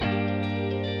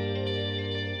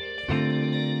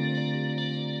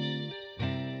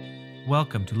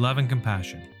Welcome to Love and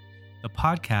Compassion, the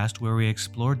podcast where we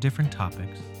explore different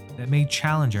topics that may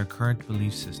challenge our current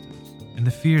belief systems and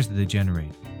the fears that they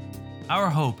generate. Our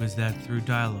hope is that through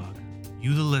dialogue,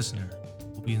 you, the listener,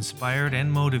 will be inspired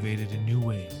and motivated in new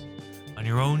ways on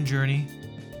your own journey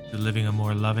to living a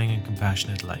more loving and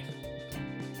compassionate life.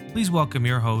 Please welcome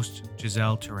your host,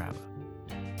 Giselle Taraba.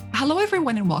 Hello,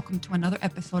 everyone, and welcome to another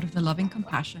episode of the Love and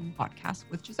Compassion podcast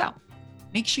with Giselle.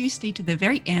 Make sure you stay to the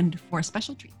very end for a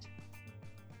special treat.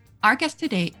 Our guest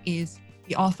today is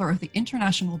the author of the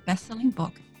international best-selling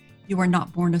book, You Are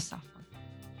Not Born to Suffer.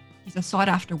 He's a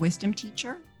sought-after wisdom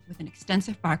teacher with an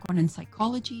extensive background in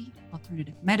psychology,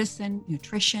 alternative medicine,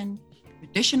 nutrition,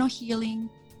 traditional healing,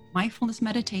 mindfulness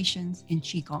meditations, and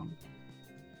Qigong.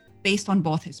 Based on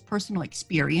both his personal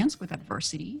experience with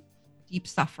adversity, deep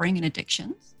suffering, and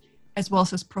addictions, as well as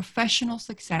his professional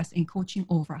success in coaching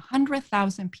over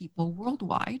 100,000 people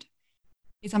worldwide,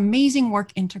 his amazing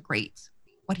work integrates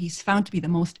what he's found to be the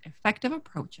most effective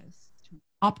approaches to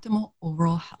optimal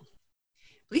overall health.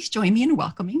 Please join me in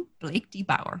welcoming Blake D.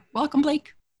 Bauer. Welcome,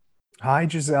 Blake. Hi,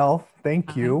 Giselle.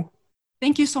 Thank you.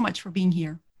 Thank you so much for being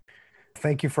here.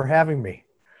 Thank you for having me.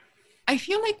 I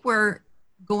feel like we're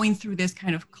going through this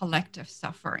kind of collective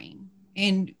suffering.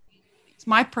 And it's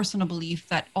my personal belief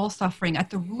that all suffering, at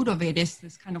the root of it, is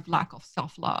this kind of lack of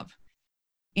self-love.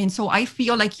 And so I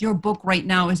feel like your book right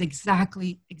now is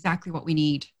exactly what we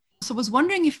need. So I was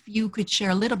wondering if you could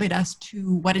share a little bit as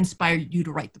to what inspired you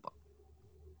to write the book.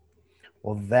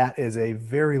 Well, that is a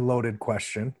very loaded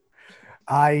question.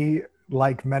 I,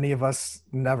 like many of us,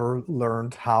 never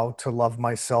learned how to love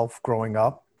myself growing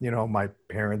up. You know, my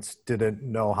parents didn't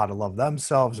know how to love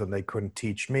themselves and they couldn't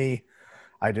teach me.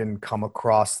 I didn't come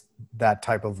across that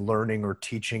type of learning or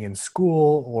teaching in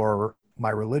school or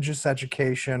my religious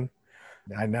education.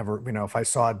 I never, if I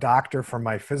saw a doctor for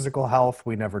my physical health,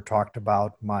 we never talked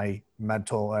about my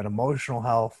mental and emotional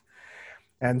health.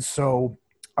 And so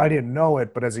I didn't know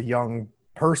it, but as a young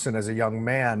person, as a young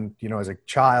man, as a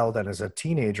child and as a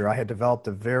teenager, I had developed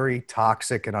a very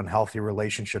toxic and unhealthy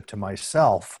relationship to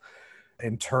myself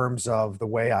in terms of the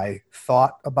way I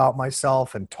thought about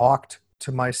myself and talked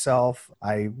to myself.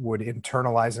 I would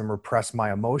internalize and repress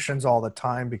my emotions all the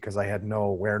time because I had no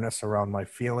awareness around my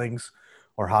feelings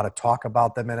or how to talk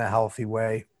about them in a healthy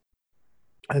way.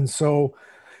 And so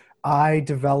I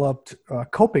developed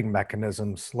coping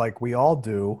mechanisms like we all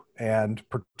do. And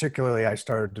particularly, I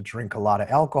started to drink a lot of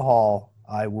alcohol.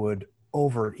 I would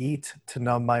overeat to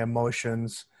numb my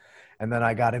emotions. And then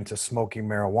I got into smoking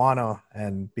marijuana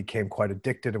and became quite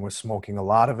addicted and was smoking a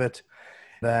lot of it.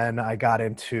 Then I got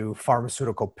into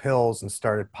pharmaceutical pills and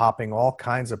started popping all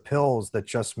kinds of pills that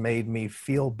just made me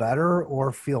feel better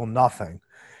or feel nothing.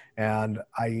 And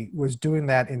I was doing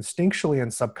that instinctually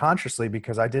and subconsciously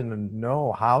because I didn't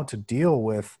know how to deal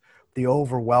with the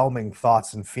overwhelming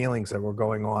thoughts and feelings that were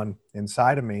going on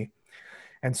inside of me.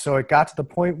 And so it got to the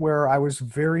point where I was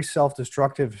very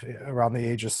self-destructive around the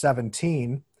age of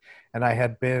 17. And I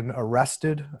had been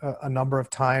arrested a number of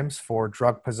times for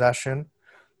drug possession.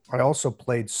 I also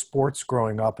played sports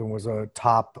growing up and was a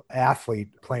top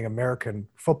athlete playing American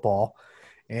football.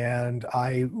 And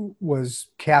I was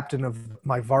captain of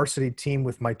my varsity team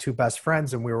with my two best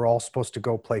friends, and we were all supposed to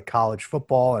go play college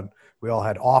football, and we all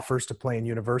had offers to play in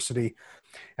university.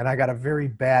 And I got a very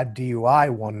bad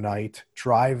DUI one night,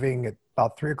 driving at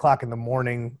about 3 o'clock in the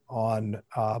morning on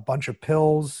a bunch of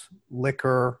pills,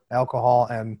 liquor, alcohol,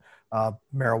 and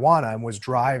marijuana, and was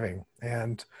driving.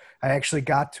 And I actually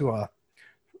got to a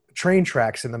train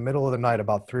tracks in the middle of the night,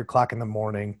 about 3 o'clock in the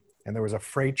morning, and there was a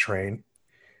freight train.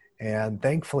 And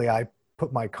thankfully, I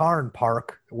put my car in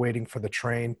park waiting for the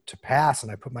train to pass,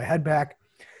 and I put my head back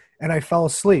and I fell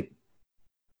asleep.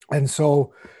 And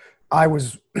so I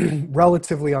was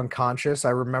relatively unconscious.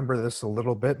 I remember this a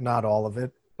little bit, not all of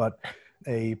it, but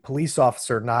a police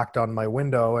officer knocked on my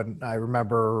window, and I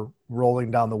remember rolling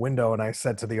down the window and I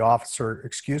said to the officer,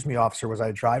 "Excuse me, officer, was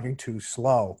I driving too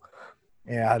slow?"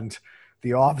 And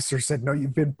the officer said, "No,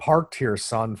 you've been parked here,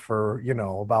 son, for,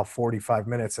 about 45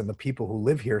 minutes. And the people who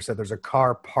live here said there's a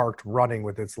car parked running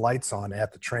with its lights on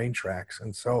at the train tracks."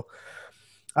 And so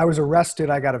I was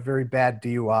arrested. I got a very bad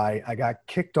DUI. I got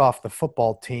kicked off the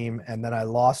football team, and then I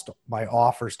lost my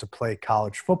offers to play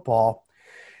college football.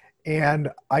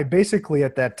 And I basically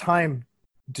at that time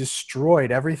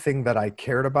destroyed everything that I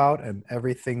cared about and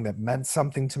everything that meant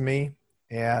something to me.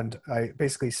 And I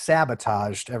basically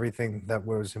sabotaged everything that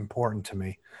was important to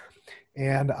me.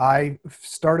 And I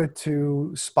started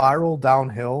to spiral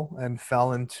downhill and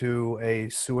fell into a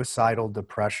suicidal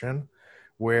depression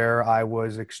where I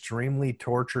was extremely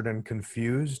tortured and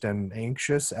confused and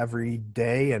anxious every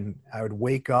day. And I would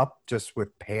wake up just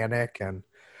with panic and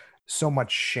so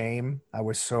much shame. I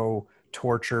was so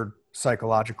tortured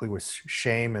psychologically with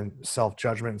shame and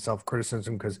self-judgment and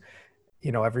self-criticism because,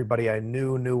 everybody I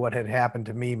knew what had happened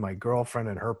to me, my girlfriend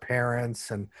and her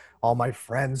parents and all my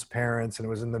friends' parents, and it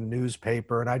was in the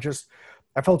newspaper. And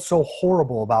I felt so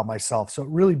horrible about myself. So it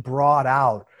really brought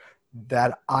out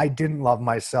that I didn't love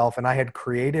myself, and I had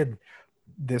created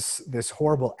this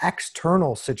horrible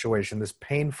external situation, this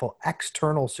painful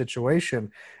external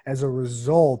situation as a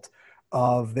result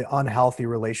of the unhealthy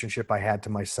relationship I had to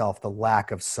myself, the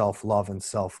lack of self-love and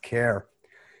self-care.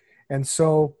 And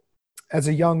so as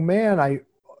a young man,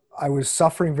 I was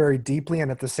suffering very deeply,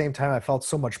 and at the same time I felt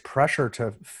so much pressure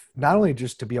to not only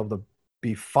just to be able to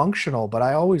be functional, but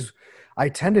I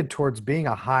tended towards being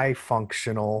a highly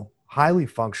functional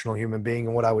human being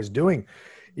in what I was doing,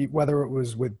 whether it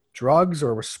was with drugs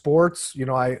or with sports.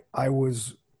 I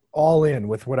was all in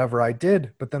with whatever I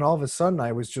did, but then all of a sudden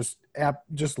I was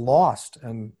just lost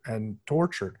and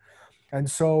tortured. And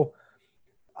so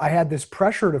I had this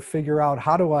pressure to figure out,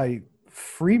 how do I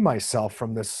free myself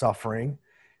from this suffering?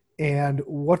 And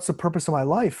what's the purpose of my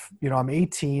life? I'm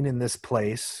 18 in this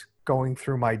place, going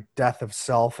through my death of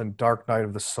self and dark night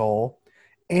of the soul,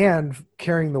 and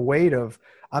carrying the weight of,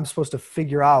 I'm supposed to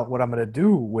figure out what I'm going to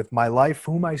do with my life.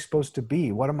 Who am I supposed to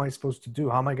be? What am I supposed to do?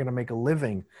 How am I going to make a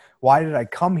living? Why did I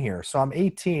come here? So I'm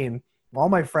 18. All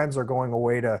my friends are going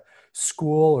away to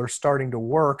school or starting to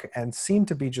work and seem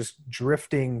to be just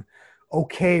drifting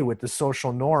okay with the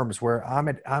social norms, where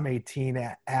I'm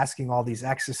 18 asking all these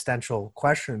existential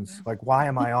questions like, why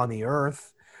am I on the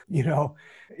earth?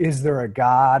 Is there a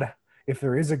God? If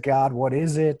there is a God, what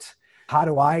is it? How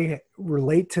do I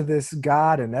relate to this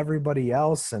God and everybody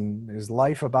else? And is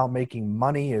life about making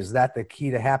money? Is that the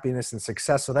key to happiness and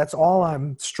success? So that's all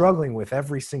I'm struggling with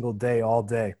every single day, all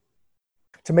day.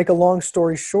 To make a long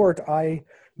story short, I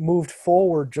moved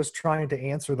forward just trying to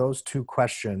answer those two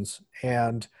questions.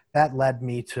 And that led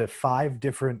me to 5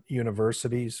 different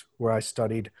universities where I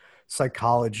studied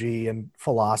psychology and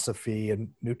philosophy and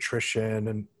nutrition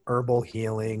and herbal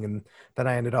healing. And then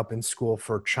I ended up in school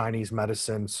for Chinese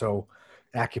medicine, so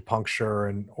acupuncture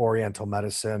and oriental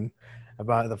medicine.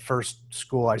 About the first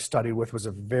school I studied with was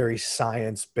a very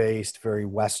science-based, very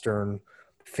Western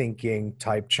thinking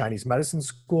type Chinese medicine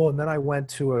school. And then I went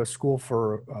to a school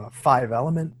for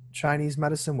 5-element Chinese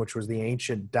medicine, which was the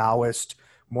ancient Taoist,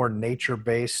 more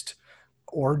nature-based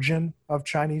origin of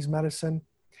Chinese medicine.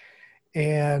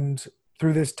 And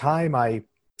through this time, I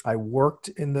worked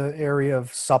in the area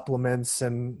of supplements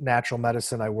and natural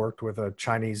medicine. I worked with a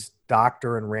Chinese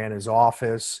doctor and ran his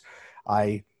office.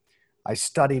 I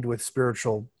studied with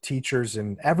spiritual teachers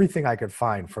in everything I could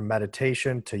find, from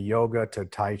meditation to yoga to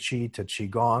Tai Chi to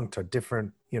Qigong to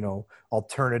different,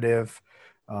 alternative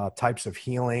types of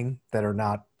healing that are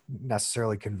not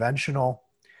necessarily conventional.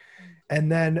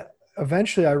 And then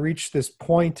eventually I reached this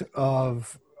point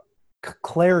of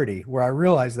clarity where I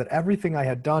realized that everything I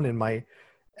had done in my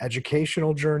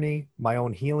educational journey, my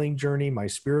own healing journey, my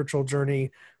spiritual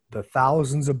journey, the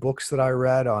thousands of books that I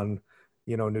read on,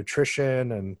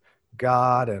 nutrition and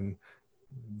God and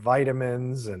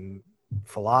vitamins and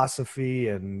philosophy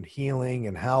and healing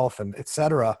and health and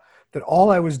etc., that all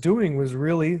I was doing was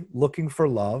really looking for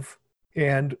love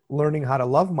and learning how to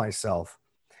love myself.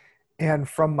 And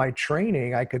from my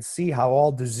training, I could see how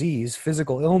all disease,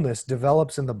 physical illness,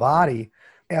 develops in the body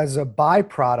as a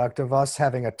byproduct of us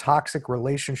having a toxic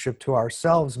relationship to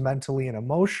ourselves mentally and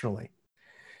emotionally.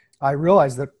 I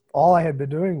realized that all I had been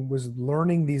doing was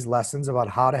learning these lessons about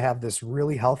how to have this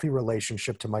really healthy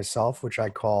relationship to myself, which I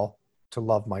call to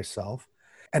love myself.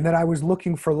 And then I was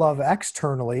looking for love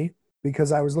externally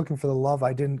because I was looking for the love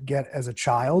I didn't get as a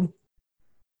child.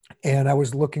 And I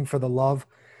was looking for the love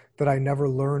that I never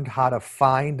learned how to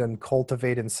find and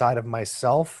cultivate inside of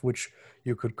myself, which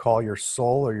you could call your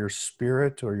soul or your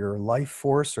spirit or your life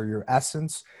force or your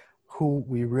essence, who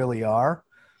we really are.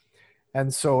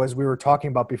 And so as we were talking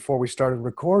about before we started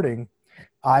recording,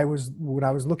 when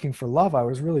I was looking for love, I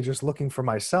was really just looking for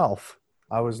myself.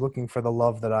 I was looking for the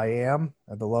love that I am,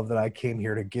 the love that I came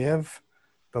here to give,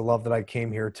 the love that I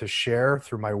came here to share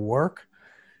through my work.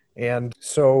 And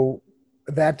so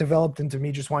that developed into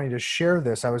me just wanting to share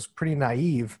this. I was pretty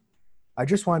naive. I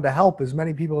just wanted to help as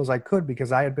many people as I could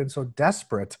because I had been so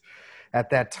desperate at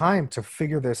that time to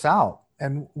figure this out.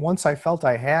 And once I felt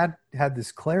I had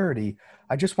this clarity,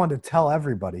 I just wanted to tell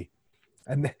everybody.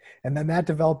 And then that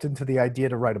developed into the idea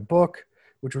to write a book,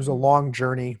 which was a long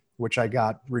journey, which I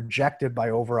got rejected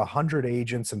by over 100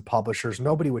 agents and publishers.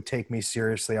 Nobody would take me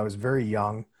seriously. I was very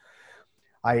young.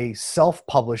 I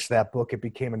self-published that book. It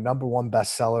became a #1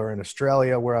 bestseller in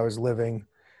Australia where I was living.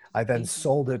 I then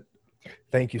sold it.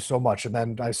 Thank you so much. And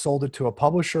then I sold it to a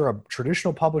publisher, a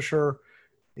traditional publisher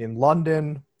in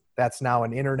London. That's now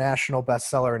an international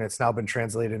bestseller, and it's now been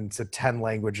translated into 10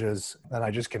 languages. And I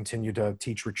just continue to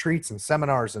teach retreats and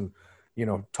seminars and,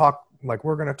 talk like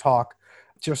we're going to talk,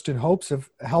 just in hopes of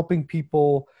helping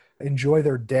people enjoy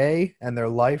their day and their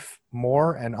life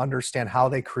more and understand how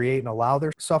they create and allow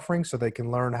their suffering so they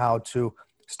can learn how to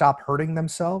stop hurting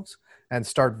themselves and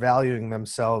start valuing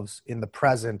themselves in the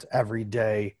present every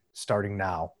day, starting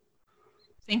now.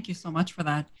 Thank you so much for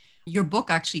that. Your book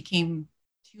actually came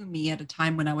to me at a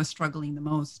time when I was struggling the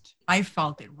most. I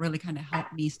felt it really kind of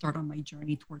helped me start on my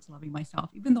journey towards loving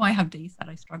myself, even though I have days that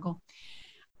I struggle.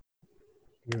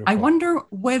 Beautiful. I wonder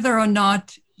whether or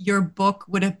not your book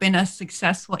would have been as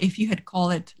successful if you had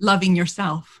called it Loving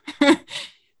Yourself.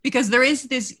 Because there is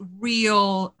this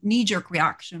real knee-jerk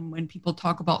reaction when people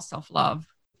talk about self-love.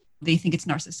 They think it's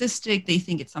narcissistic. They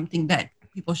think it's something that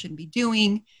people shouldn't be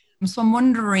doing. So I'm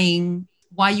wondering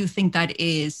why you think that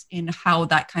is and how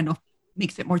that kind of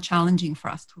makes it more challenging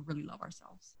for us to really love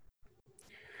ourselves.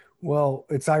 Well,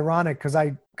 it's ironic because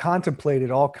I contemplated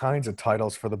all kinds of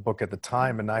titles for the book at the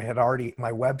time, and I had already,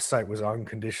 my website was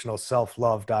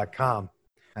unconditionalselflove.com.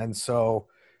 And so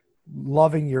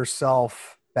loving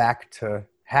yourself back to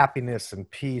happiness and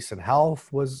peace and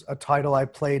health was a title I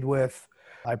played with.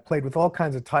 I played with all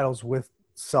kinds of titles with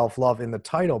self-love in the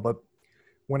title, but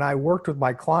when I worked with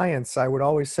my clients, I would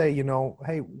always say,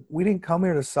 hey, we didn't come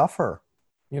here to suffer.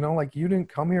 You didn't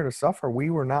come here to suffer. We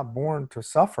were not born to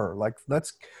suffer. Like,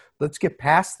 let's get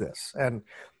past this. And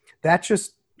that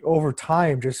just over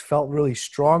time just felt really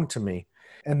strong to me.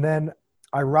 And then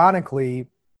ironically,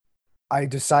 I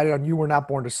decided on You Were Not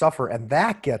Born to Suffer. And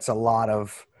that gets a lot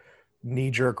of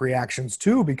knee-jerk reactions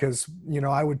too, because,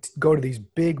 I would go to these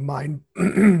big mind,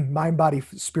 body,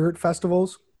 spirit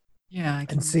festivals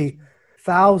and see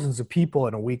thousands of people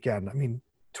in a weekend. I mean,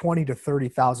 20 to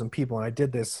 30,000 people. And I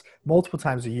did this multiple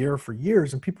times a year for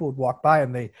years. And people would walk by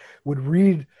and they would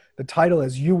read the title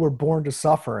as You Were Born to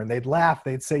Suffer. And they'd laugh.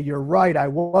 They'd say, you're right, I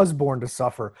was born to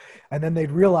suffer. And then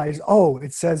they'd realize, oh,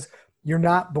 it says you're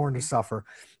not born to suffer.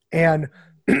 And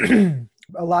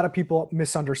a lot of people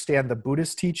misunderstand the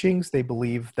Buddhist teachings. They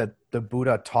believe that the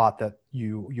Buddha taught that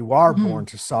you are born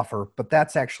to suffer, but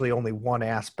that's actually only one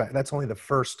aspect. That's only the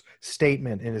first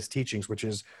statement in his teachings, which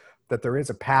is that there is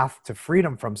a path to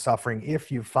freedom from suffering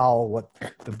if you follow what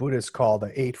the Buddhists call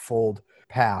the Eightfold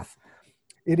Path.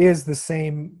 It is the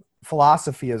same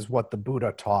philosophy as what the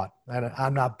Buddha taught. And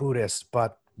I'm not Buddhist,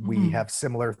 but we have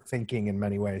similar thinking in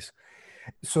many ways.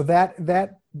 So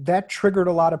that triggered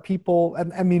a lot of people.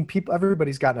 And I mean,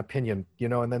 everybody's got an opinion,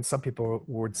 and then some people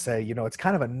would say, it's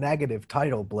kind of a negative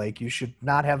title, Blake. You should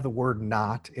not have the word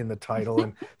not in the title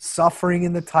and suffering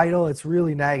in the title. It's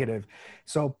really negative.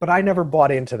 So, but I never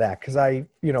bought into that because I,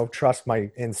 trust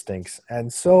my instincts.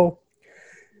 And so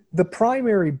the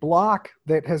primary block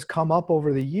that has come up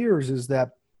over the years is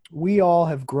that we all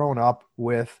have grown up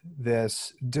with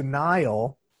this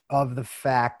denial of the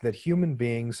fact that human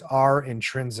beings are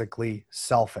intrinsically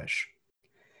selfish.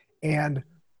 And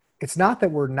it's not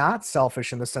that we're not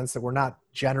selfish in the sense that we're not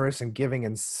generous and giving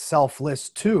and selfless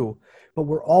too, but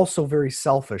we're also very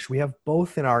selfish. We have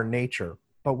both in our nature,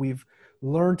 but we've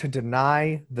learned to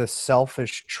deny the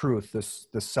selfish truth,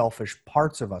 the selfish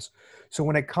parts of us. So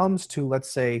when it comes to,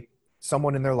 let's say,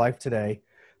 someone in their life today,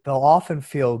 they'll often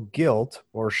feel guilt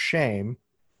or shame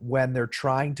when they're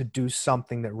trying to do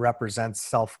something that represents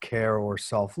self-care or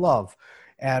self-love.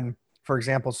 And for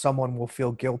example, someone will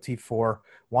feel guilty for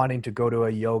wanting to go to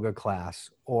a yoga class,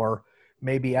 or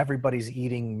maybe everybody's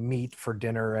eating meat for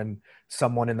dinner and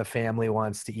someone in the family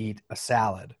wants to eat a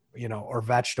salad, or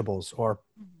vegetables, or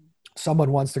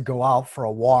someone wants to go out for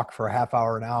a walk for a half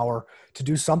hour, an hour to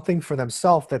do something for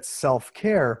themselves that's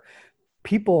self-care.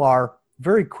 People are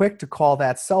very quick to call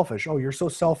that selfish. Oh, you're so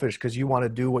selfish because you want to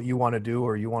do what you want to do,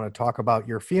 or you want to talk about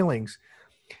your feelings.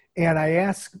 And I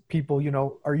ask people,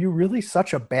 are you really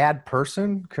such a bad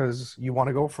person because you want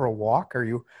to go for a walk? Are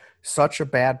you such a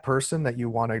bad person that you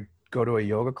want to go to a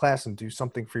yoga class and do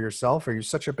something for yourself? Are you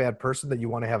such a bad person that you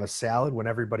want to have a salad when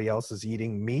everybody else is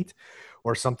eating meat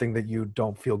or something that you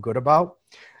don't feel good about?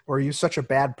 Or are you such a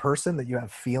bad person that you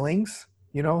have feelings?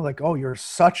 Oh, you're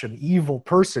such an evil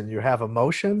person. You have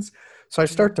emotions. So I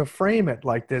start to frame it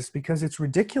like this because it's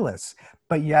ridiculous,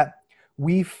 but yet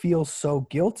we feel so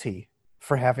guilty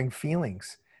for having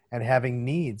feelings and having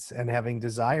needs and having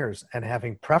desires and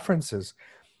having preferences.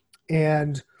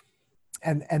 And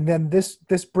then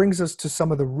this brings us to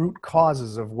some of the root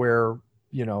causes of where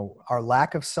our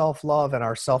lack of self-love and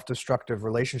our self-destructive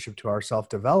relationship to ourself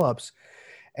develops.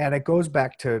 And it goes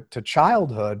back to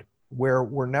childhood, where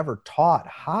we're never taught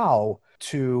how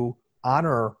to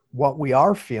honor what we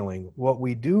are feeling, what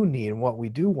we do need, and what we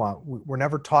do want. We're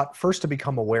never taught first to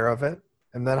become aware of it,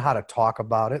 and then how to talk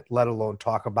about it, let alone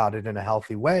talk about it in a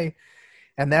healthy way.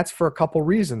 And that's for a couple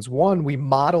reasons. One, we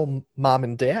model mom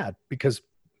and dad, because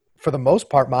for the most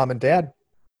part, mom and dad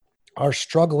are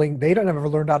struggling. They don't ever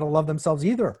learn how to love themselves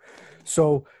either.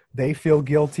 So they feel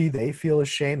guilty. They feel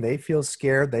ashamed. They feel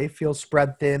scared. They feel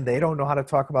spread thin. They don't know how to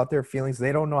talk about their feelings.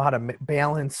 They don't know how to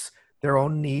balance their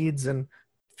own needs and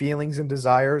feelings and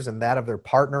desires and that of their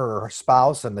partner or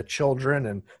spouse and the children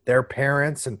and their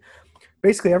parents. And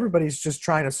basically everybody's just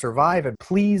trying to survive and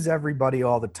please everybody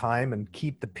all the time and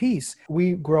keep the peace.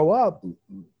 We grow up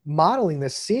modeling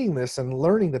this, seeing this, and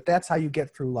learning that that's how you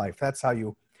get through life. That's how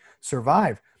you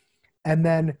survive. And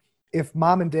then if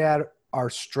mom and dad are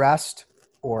stressed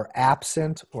or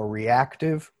absent or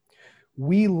reactive,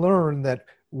 we learn that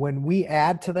when we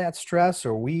add to that stress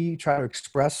or we try to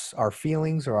express our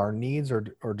feelings or our needs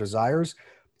or desires,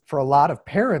 for a lot of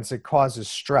parents, it causes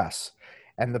stress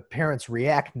and the parents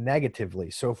react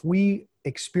negatively. So if we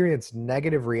experience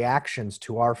negative reactions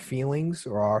to our feelings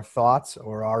or our thoughts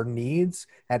or our needs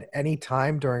at any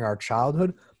time during our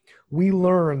childhood, we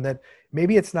learn that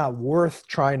maybe it's not worth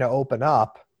trying to open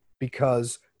up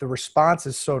because the response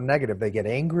is so negative. They get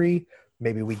angry.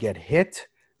 Maybe we get hit.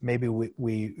 Maybe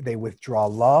they withdraw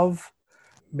love.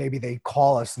 Maybe they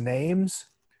call us names.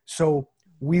 So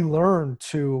we learn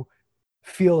to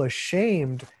feel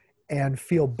ashamed and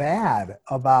feel bad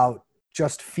about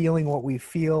just feeling what we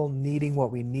feel, needing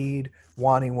what we need,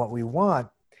 wanting what we want.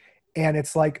 And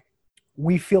it's like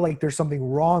we feel like there's something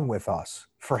wrong with us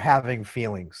for having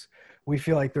feelings. We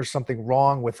feel like there's something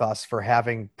wrong with us for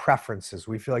having preferences.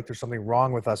 We feel like there's something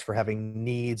wrong with us for having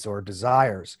needs or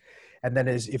desires. And then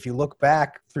if you look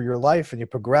back through your life and you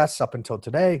progress up until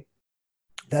today,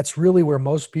 that's really where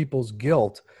most people's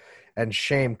guilt and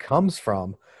shame comes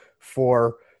from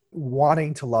for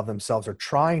wanting to love themselves or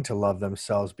trying to love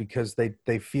themselves, because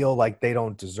they feel like they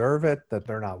don't deserve it, that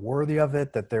they're not worthy of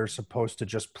it, that they're supposed to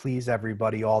just please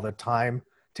everybody all the time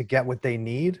to get what they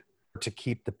need, to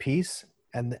keep the peace.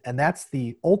 And that's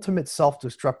the ultimate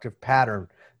self-destructive pattern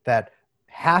that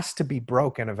has to be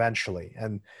broken eventually.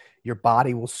 And your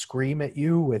body will scream at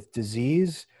you with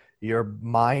disease. Your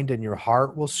mind and your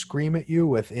heart will scream at you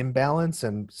with imbalance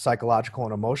and psychological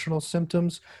and emotional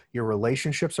symptoms. Your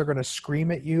relationships are going to scream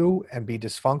at you and be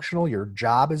dysfunctional. Your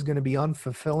job is going to be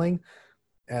unfulfilling.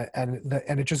 And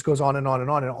it just goes on and on and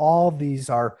on. And all these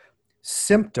are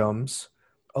symptoms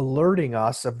alerting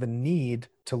us of the need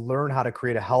to learn how to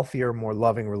create a healthier, more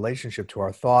loving relationship to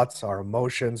our thoughts, our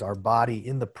emotions, our body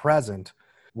in the present,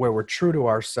 where we're true to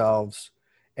ourselves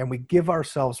and we give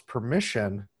ourselves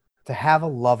permission to have a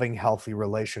loving, healthy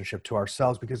relationship to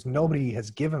ourselves, because nobody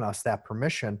has given us that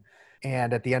permission.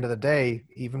 And at the end of the day,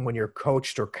 even when you're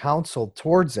coached or counseled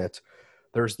towards it,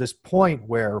 there's this point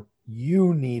where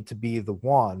you need to be the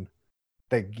one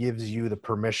that gives you the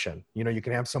permission. You know, you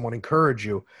can have someone encourage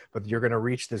you, but you're going to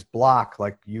reach this block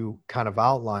like you kind of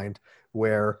outlined,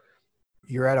 where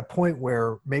you're at a point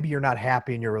where maybe you're not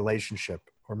happy in your relationship,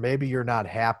 or maybe you're not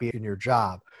happy in your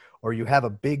job, or you have a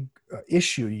big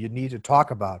issue you need to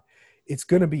talk about. It's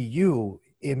going to be you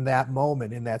in that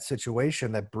moment, in that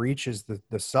situation, that breaches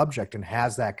the subject and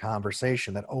has that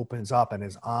conversation, that opens up and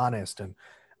is honest and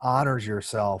honors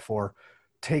yourself, or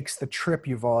takes the trip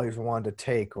you've always wanted to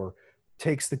take, or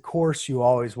takes the course you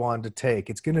always wanted to take.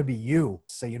 It's going to be you.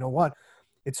 Say, you know what?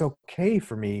 It's okay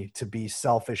for me to be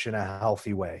selfish in a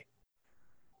healthy way.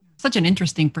 Such an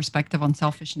interesting perspective on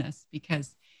selfishness,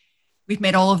 because we've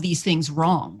made all of these things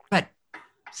wrong. But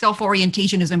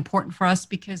self-orientation is important for us,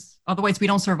 because otherwise we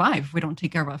don't survive. If we don't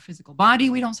take care of our physical body,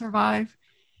 we don't survive.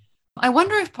 I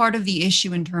wonder if part of the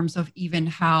issue in terms of even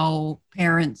how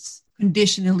parents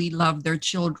conditionally love their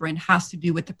children has to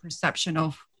do with the perception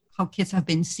of how kids have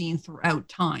been seen throughout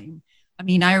time. I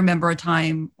mean, I remember a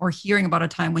time, or hearing about a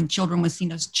time, when children were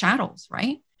seen as chattels,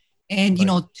 right? And, you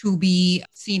know, to be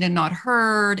seen and not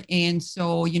heard. And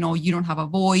so, you know, you don't have a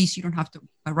voice, you don't have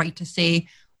a right to say,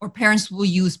 or parents will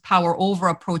use power over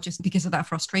approaches because of that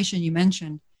frustration you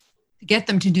mentioned, to get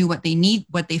them to do what they need,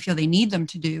 what they feel they need them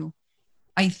to do.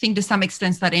 I think to some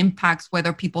extent that impacts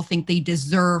whether people think they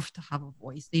deserve to have a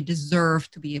voice, they deserve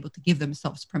to be able to give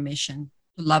themselves permission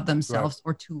to love themselves,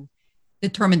 or to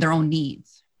determine their own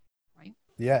needs. Right?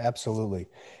 Yeah, absolutely.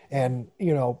 And,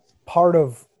 you know, part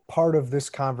of this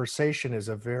conversation is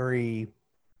a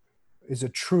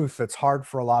truth that's hard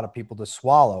for a lot of people to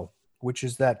swallow, which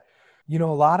is that, a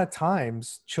lot of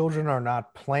times children are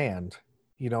not planned.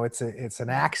 It's an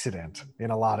accident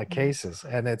in a lot of cases.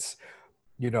 And it's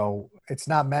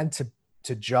not meant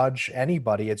to judge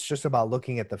anybody. It's just about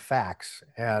looking at the facts.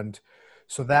 And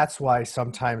so that's why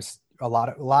sometimes a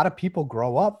lot of people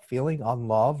grow up feeling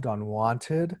unloved,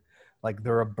 unwanted, like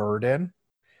they're a burden.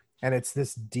 And it's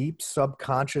this deep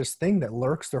subconscious thing that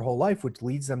lurks their whole life, which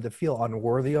leads them to feel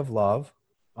unworthy of love,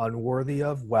 unworthy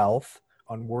of wealth,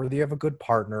 unworthy of a good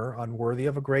partner, unworthy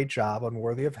of a great job,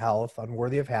 unworthy of health,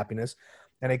 unworthy of happiness.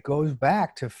 And it goes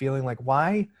back to feeling like,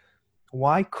 why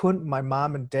couldn't my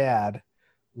mom and dad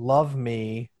love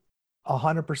me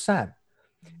 100%?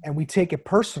 And we take it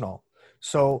personal.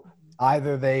 So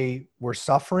either they were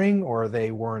suffering, or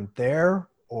they weren't there,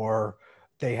 or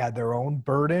they had their own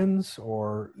burdens,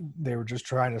 or they were just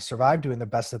trying to survive, doing the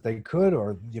best that they could,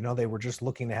 or, they were just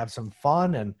looking to have some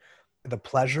fun and the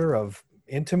pleasure of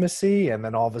intimacy. And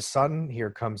then all of a sudden, here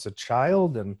comes a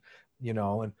child, and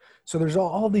so there's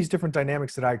all these different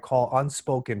dynamics that I call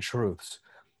unspoken truths.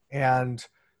 And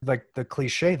like the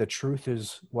cliche, the truth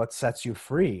is what sets you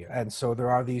free. And so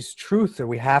there are these truths that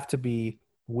we have to be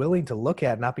willing to look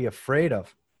at, not be afraid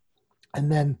of.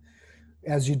 And then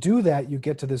as you do that, you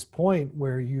get to this point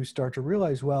where you start to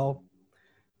realize, well,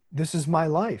 this is my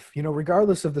life,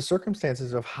 regardless of the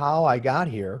circumstances of how I got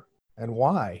here and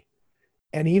why,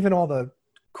 and even all the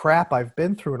crap I've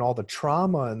been through and all the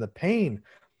trauma and the pain.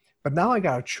 But now I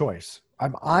got a choice.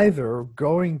 I'm either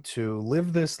going to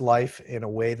live this life in a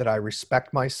way that I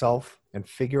respect myself and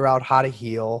figure out how to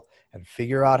heal and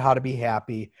figure out how to be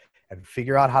happy and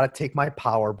figure out how to take my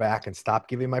power back and stop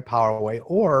giving my power away,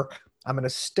 or I'm going to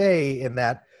stay in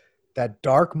that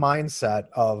dark mindset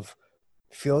of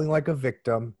feeling like a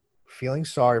victim, feeling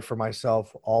sorry for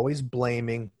myself, always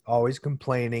blaming, always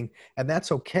complaining. And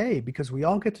that's okay, because we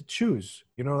all get to choose.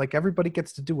 Like everybody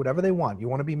gets to do whatever they want. You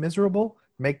want to be miserable?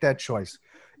 Make that choice,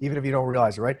 even if you don't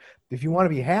realize it, right? If you want to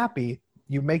be happy,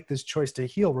 you make this choice to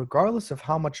heal, regardless of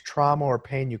how much trauma or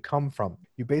pain you come from.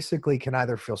 You basically can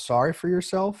either feel sorry for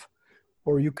yourself,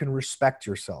 or you can respect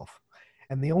yourself.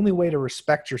 And the only way to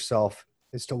respect yourself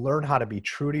is to learn how to be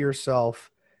true to yourself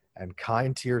and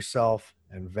kind to yourself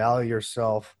and value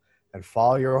yourself and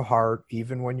follow your heart,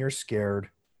 even when you're scared,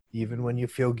 even when you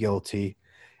feel guilty.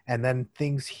 And then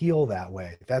things heal that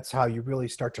way. That's how you really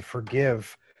start to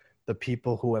forgive the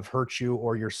people who have hurt you,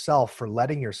 or yourself for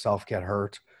letting yourself get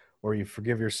hurt, or you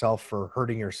forgive yourself for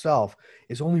hurting yourself,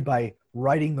 is only by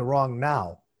righting the wrong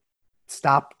now.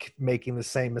 Stop making the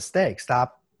same mistake.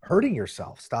 Stop hurting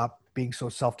yourself. Stop being so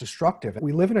self-destructive.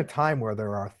 We live in a time where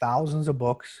there are thousands of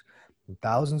books,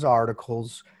 thousands of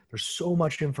articles. There's so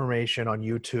much information on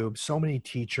YouTube, so many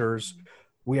teachers.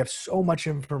 We have so much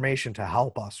information to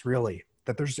help us, really,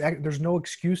 that there's no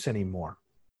excuse anymore.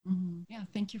 Mm-hmm. Yeah,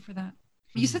 thank you for that.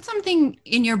 You said something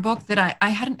in your book that I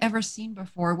hadn't ever seen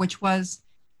before, which was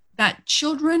that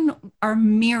children are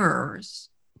mirrors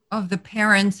of the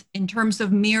parents in terms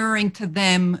of mirroring to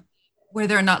them where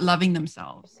they're not loving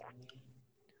themselves.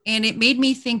 And it made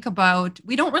me think about,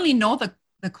 we don't really know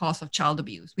the cause of child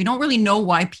abuse. We don't really know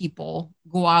why people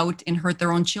go out and hurt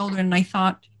their own children. And I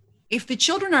thought, if the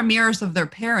children are mirrors of their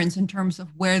parents in terms of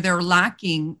where they're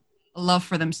lacking love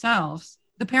for themselves,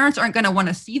 the parents aren't going to want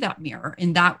to see that mirror.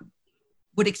 And that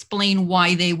would explain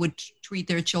why they would treat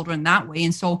their children that way.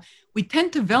 And so we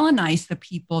tend to villainize the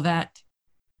people that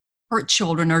hurt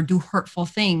children or do hurtful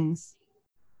things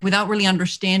without really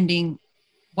understanding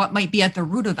what might be at the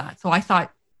root of that. So I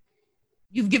thought,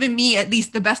 you've given me at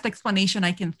least the best explanation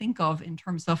I can think of in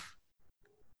terms of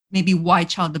maybe why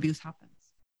child abuse happens.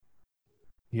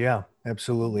 Yeah,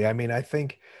 absolutely. I mean, I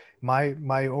think my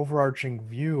overarching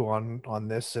view on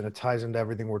this, and it ties into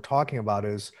everything we're talking about,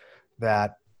 is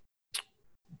that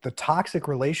the toxic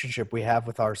relationship we have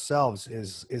with ourselves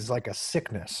is like a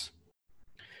sickness.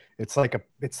 It's like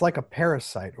a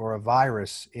parasite or a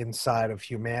virus inside of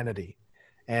humanity.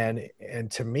 And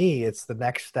to me, it's the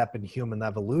next step in human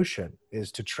evolution,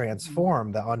 is to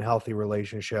transform the unhealthy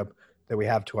relationship that we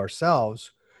have to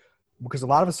ourselves, because a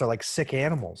lot of us are like sick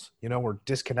animals. We're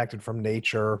disconnected from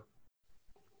nature.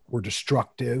 We're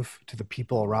destructive to the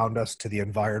people around us, to the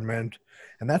environment.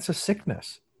 And that's a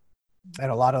sickness.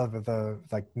 And a lot of the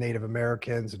like Native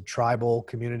Americans and tribal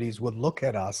communities would look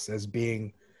at us as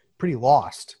being pretty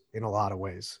lost in a lot of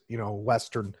ways,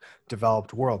 Western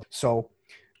developed world. So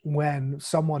when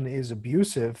someone is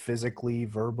abusive, physically,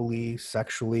 verbally,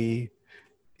 sexually,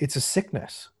 it's a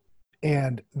sickness.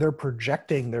 And they're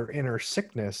projecting their inner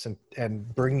sickness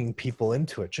and bringing people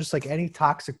into it. Just like any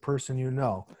toxic person,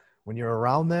 when you're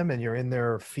around them and you're in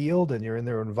their field and you're in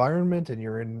their environment and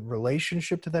you're in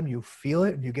relationship to them, you feel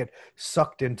it and you get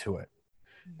sucked into it.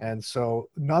 And so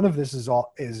none of this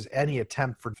is any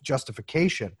attempt for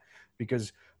justification,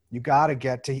 because you got to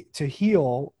get to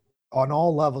heal on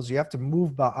all levels. You have to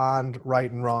move beyond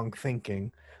right and wrong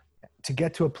thinking to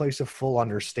get to a place of full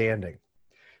understanding.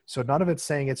 So none of it's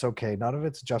saying it's okay. None of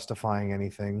it's justifying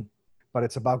anything, but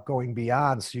it's about going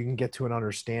beyond so you can get to an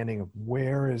understanding of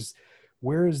where is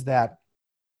that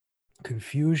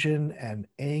confusion and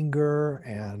anger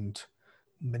and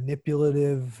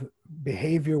manipulative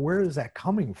behavior, where is that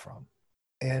coming from?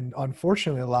 And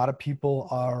unfortunately, a lot of people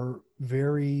are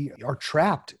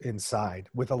trapped inside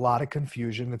with a lot of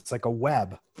confusion. It's like a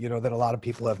web, that a lot of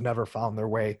people have never found their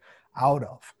way out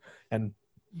of. And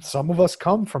some of us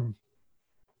come from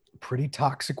pretty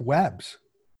toxic webs.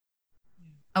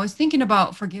 I was thinking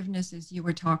about forgiveness as you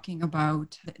were talking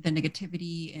about the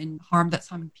negativity and harm that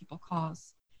some people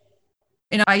cause.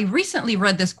 And I recently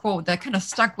read this quote that kind of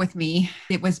stuck with me.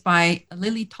 It was by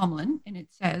Lily Tomlin, and it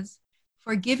says,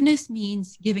 "Forgiveness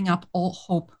means giving up all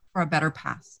hope for a better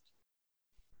past."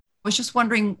 I was just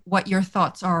wondering what your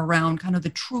thoughts are around kind of the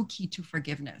true key to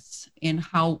forgiveness and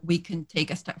how we can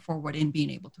take a step forward in being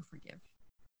able to forgive.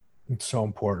 It's so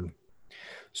important.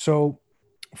 So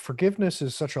forgiveness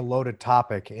is such a loaded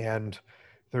topic, and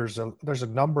there's a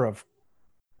number of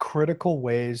critical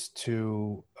ways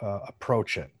to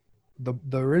approach it.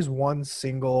 There is one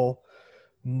single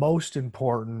most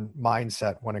important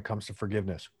mindset when it comes to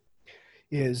forgiveness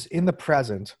is in the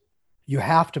present. You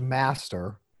have to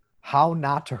master how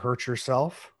not to hurt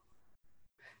yourself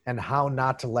and how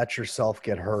not to let yourself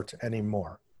get hurt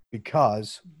anymore.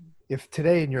 Because if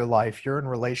today in your life you're in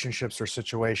relationships or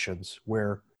situations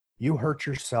where you hurt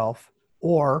yourself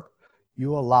or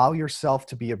you allow yourself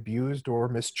to be abused or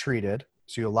mistreated,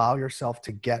 so you allow yourself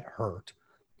to get hurt,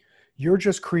 you're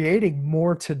just creating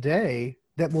more today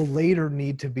that will later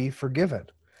need to be forgiven.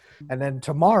 And then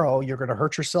tomorrow you're going to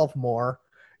hurt yourself more.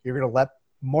 You're going to let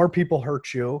more people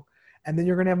hurt you. And then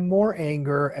you're going to have more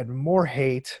anger and more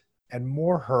hate and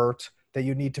more hurt that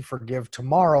you need to forgive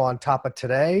tomorrow on top of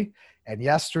today and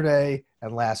yesterday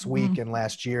and last week and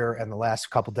last year and the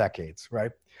last couple decades,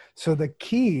 right? So the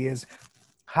key is,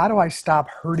 how do I stop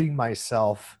hurting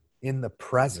myself in the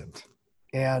present?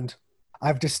 And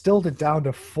I've distilled it down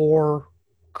to 4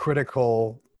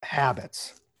 critical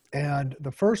habits. And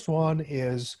the first one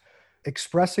is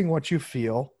expressing what you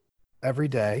feel every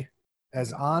day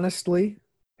as honestly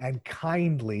and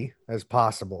kindly as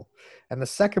possible. And the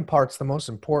second part's the most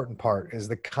important part, is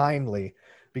the kindly,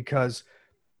 because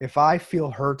if I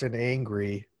feel hurt and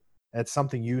angry at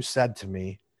something you said to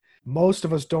me, most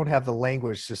of us don't have the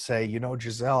language to say,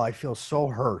 Giselle, I feel so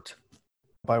hurt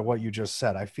by what you just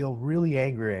said. I feel really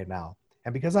angry right now.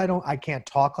 And because I can't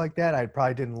talk like that, I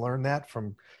probably didn't learn that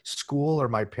from school or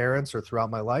my parents or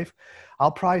throughout my life.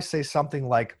 I'll probably say something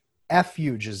like, F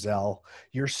you, Giselle,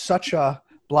 you're such a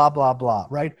blah, blah, blah,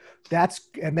 right? That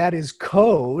is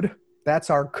code. That's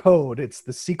our code. It's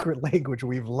the secret language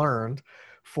we've learned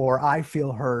for I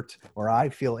feel hurt or I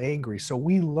feel angry. So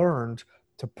we learned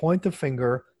to point the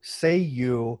finger, say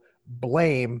you,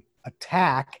 blame,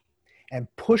 attack, and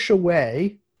push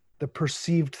away the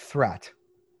perceived threat.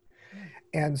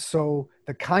 And so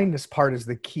the kindness part is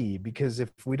the key, because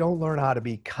if we don't learn how to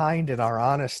be kind in our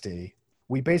honesty,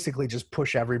 we basically just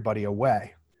push everybody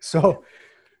away. So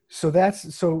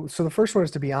the first one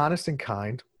is to be honest and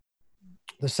kind.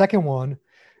 The second one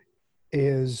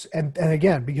is, and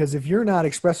again, because if you're not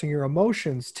expressing your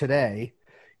emotions today,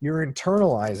 you're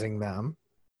internalizing them.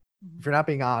 If you're not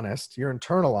being honest, you're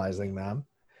internalizing them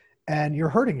and you're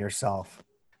hurting yourself.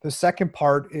 The second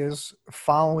part is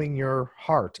following your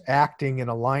heart, acting in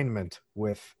alignment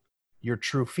with your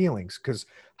true feelings. Because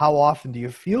how often do you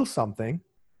feel something,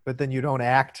 but then you don't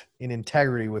act in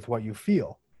integrity with what you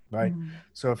feel, right? Mm-hmm.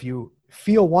 So if you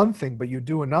feel one thing, but you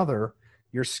do another,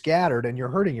 you're scattered and you're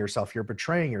hurting yourself. You're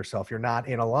betraying yourself. You're not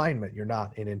in alignment. You're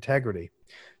not in integrity.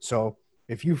 So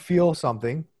if you feel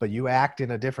something, but you act in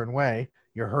a different way,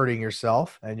 you're hurting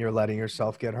yourself and you're letting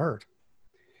yourself get hurt.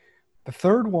 The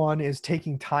third one is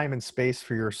taking time and space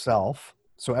for yourself.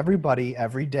 So everybody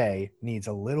every day needs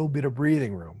a little bit of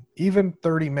breathing room, even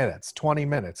 30 minutes, 20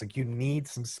 minutes. Like, you need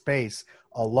some space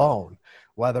alone,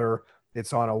 whether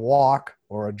it's on a walk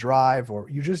or a drive, or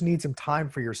you just need some time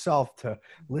for yourself to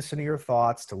listen to your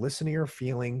thoughts, to listen to your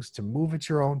feelings, to move at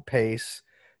your own pace,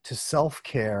 to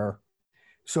self-care.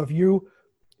 So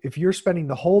if you're spending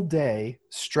the whole day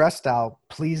stressed out,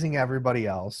 pleasing everybody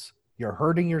else, you're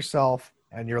hurting yourself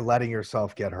and you're letting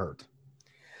yourself get hurt.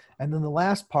 And then the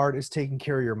last part is taking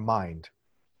care of your mind.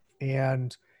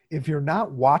 And if you're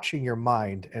not watching your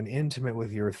mind and intimate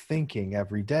with your thinking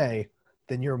every day,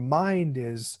 then your mind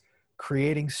is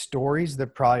creating stories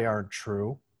that probably aren't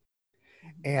true.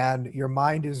 And your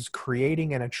mind is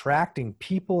creating and attracting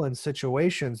people and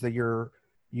situations that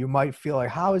you might feel like,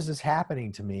 how is this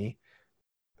happening to me?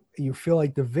 You feel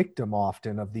like the victim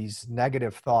often of these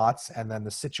negative thoughts and then the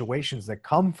situations that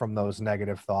come from those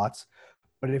negative thoughts.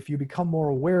 But if you become more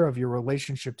aware of your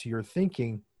relationship to your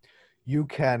thinking, you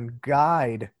can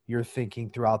guide your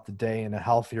thinking throughout the day in a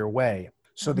healthier way.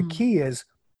 So the key is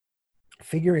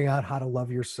figuring out how to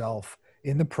love yourself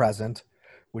in the present,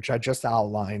 which I just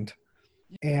outlined.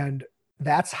 And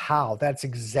that's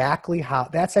actually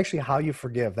how you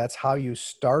forgive. That's how you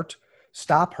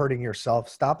stop hurting yourself,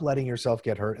 stop letting yourself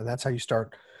get hurt. And that's how you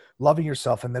start loving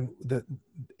yourself. And then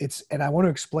and I want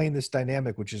to explain this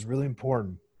dynamic, which is really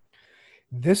important.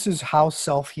 This is how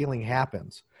self-healing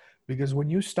happens, because when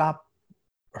you stop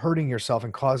hurting yourself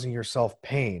and causing yourself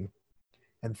pain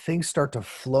and things start to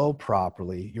flow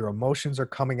properly, your emotions are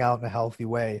coming out in a healthy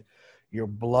way, your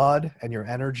blood and your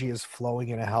energy is flowing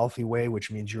in a healthy way,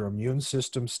 which means your immune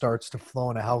system starts to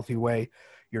flow in a healthy way,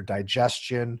 your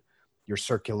digestion, your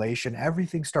circulation,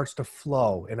 everything starts to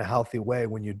flow in a healthy way.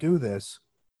 When you do this,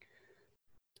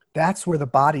 that's where the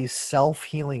body's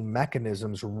self-healing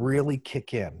mechanisms really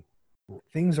kick in.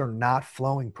 Things are not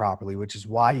flowing properly, which is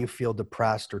why you feel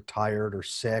depressed or tired or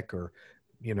sick or,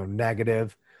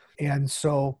 negative. And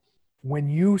so when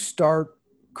you start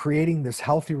creating this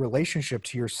healthy relationship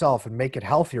to yourself and make it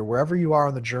healthier, wherever you are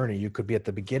on the journey, you could be at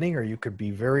the beginning or you could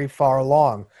be very far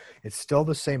along. It's still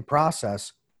the same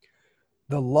process.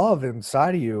 The love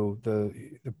inside of you, the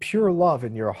pure love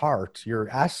in your heart, your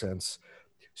essence,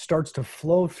 starts to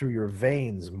flow through your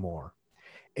veins more.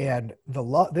 And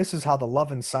this is how the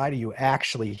love inside of you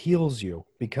actually heals you,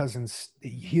 because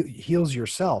heals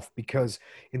yourself, because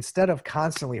instead of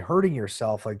constantly hurting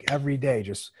yourself, like every day,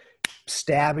 just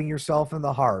stabbing yourself in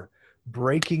the heart,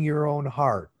 breaking your own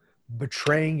heart,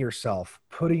 betraying yourself,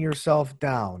 putting yourself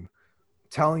down,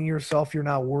 telling yourself you're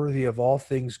not worthy of all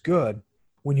things good.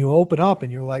 When you open up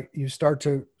and you start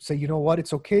to say, you know what,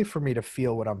 it's okay for me to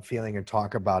feel what I'm feeling and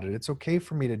talk about it. It's okay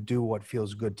for me to do what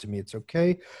feels good to me. It's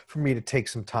okay for me to take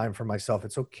some time for myself.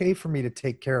 It's okay for me to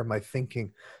take care of my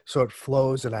thinking so it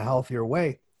flows in a healthier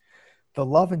way. The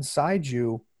love inside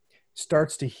you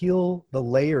starts to heal the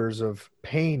layers of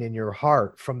pain in your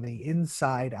heart from the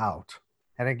inside out.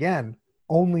 And again,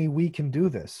 only we can do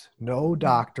this. No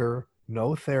doctor,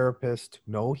 no therapist,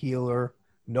 no healer.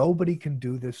 Nobody can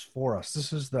do this for us.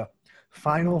 This is the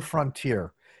final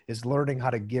frontier, is learning how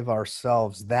to give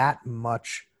ourselves that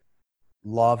much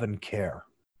love and care.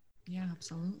 Yeah,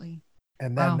 absolutely.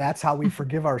 And then that's how we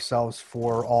forgive ourselves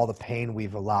for all the pain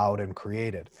we've allowed and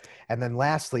created. And then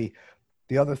lastly,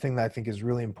 the other thing that I think is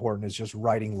really important is just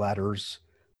writing letters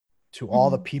to all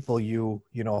the people you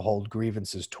hold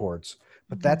grievances towards.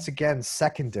 But that's, again,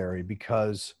 secondary,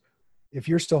 because if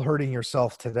you're still hurting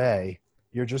yourself today,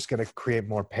 you're just going to create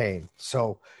more pain.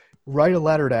 So write a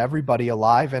letter to everybody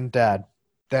alive and dead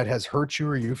that has hurt you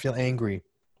or you feel angry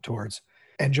towards,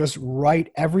 and just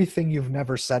write everything you've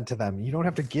never said to them. You don't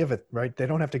have to give it, right? They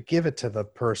don't have to give it to the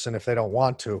person if they don't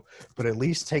want to, but at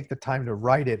least take the time to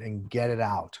write it and get it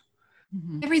out.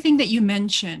 Everything that you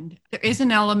mentioned, there is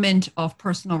an element of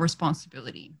personal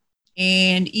responsibility.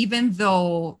 And even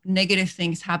though negative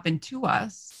things happen to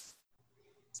us,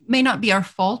 may not be our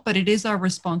fault, but it is our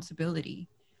responsibility.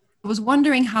 I was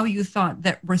wondering how you thought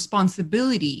that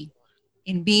responsibility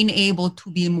in being able to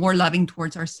be more loving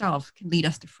towards ourselves can lead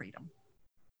us to freedom.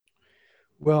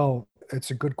 Well,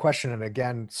 it's a good question. And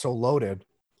again, so loaded.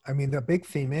 I mean, the big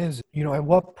theme is, at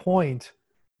what point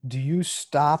do you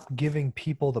stop giving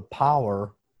people the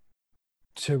power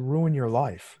to ruin your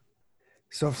life?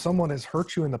 So if someone has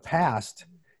hurt you in the past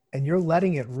and you're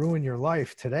letting it ruin your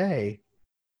life today,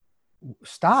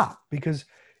 stop, because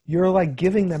you're like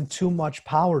giving them too much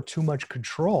power, too much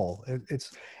control.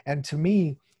 And to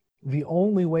me, the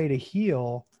only way to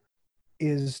heal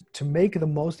is to make the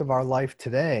most of our life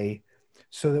today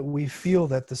so that we feel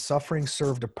that the suffering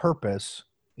served a purpose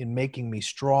in making me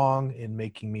strong, in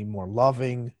making me more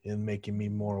loving, in making me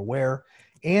more aware,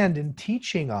 and in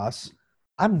teaching us,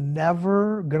 I'm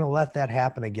never going to let that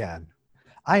happen again.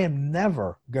 I am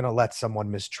never going to let someone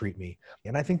mistreat me.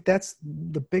 And I think that's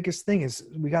the biggest thing, is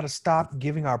we got to stop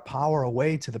giving our power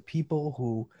away to the people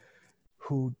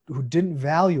who didn't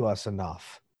value us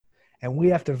enough. And we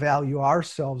have to value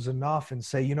ourselves enough and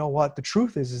say, you know what? The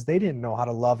truth is they didn't know how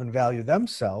to love and value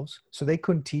themselves. So they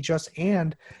couldn't teach us,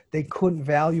 and they couldn't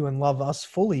value and love us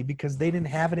fully because they didn't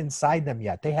have it inside them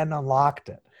yet. They hadn't unlocked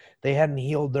it. They hadn't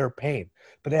healed their pain,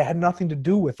 but it had nothing to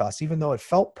do with us. Even though it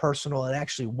felt personal, it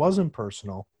actually wasn't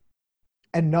personal.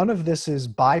 And none of this is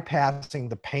bypassing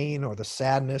the pain or the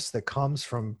sadness that comes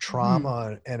from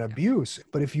trauma and abuse.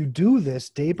 But if you do this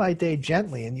day by day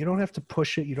gently, and you don't have to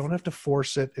push it, you don't have to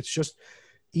force it. It's just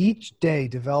each day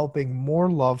developing more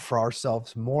love for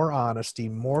ourselves, more honesty,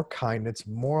 more kindness,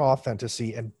 more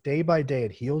authenticity. And day by day,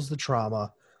 it heals the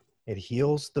trauma. It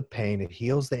heals the pain. It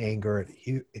heals the anger.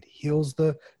 It heals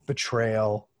the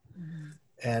betrayal.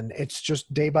 And it's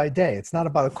just day by day. It's not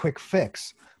about a quick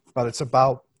fix, but it's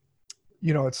about,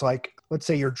 it's like, let's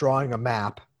say you're drawing a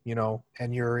map,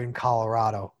 and you're in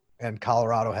Colorado, and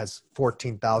Colorado has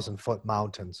 14,000 foot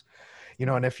mountains,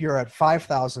 and if you're at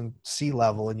 5,000 sea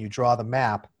level and you draw the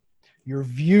map, your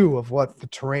view of what the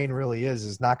terrain really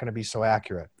is not going to be so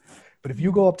accurate. But if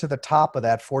you go up to the top of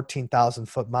that 14,000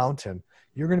 foot mountain,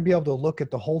 you're going to be able to look at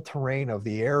the whole terrain of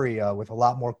the area with a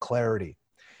lot more clarity.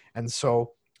 And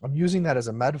so I'm using that as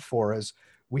a metaphor, as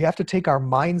we have to take our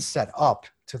mindset up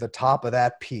to the top of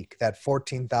that peak, that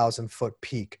 14,000 foot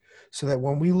peak, so that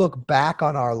when we look back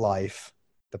on our life,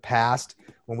 the past,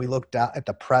 when we look down at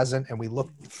the present and we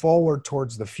look forward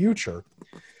towards the future,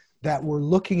 that we're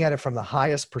looking at it from the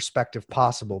highest perspective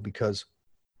possible, because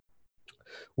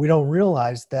we don't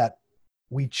realize that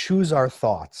we choose our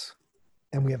thoughts.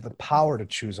 And we have the power to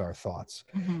choose our thoughts.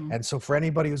 And so for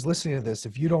anybody who's listening to this,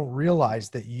 if you don't realize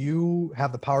that you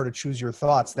have the power to choose your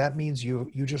thoughts, that means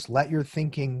you just let your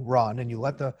thinking run, and you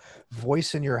let the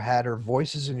voice in your head or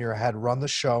voices in your head run the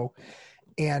show.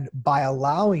 And by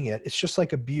allowing it, it's just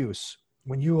like abuse.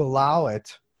 When you allow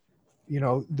it,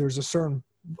 there's a certain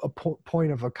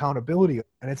point of accountability,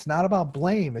 and it's not about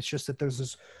blame. It's just that there's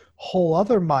this whole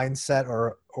other mindset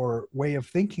or way of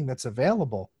thinking that's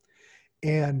available.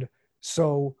 And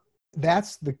so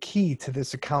that's the key to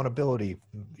this accountability.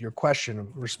 Your question,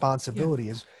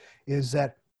 responsibility, is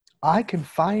that I can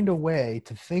find a way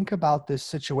to think about this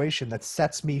situation that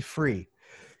sets me free.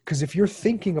 Because if you're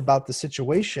thinking about the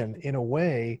situation in a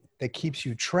way that keeps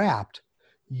you trapped,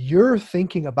 you're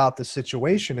thinking about the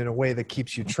situation in a way that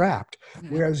keeps you trapped.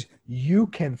 Whereas you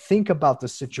can think about the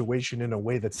situation in a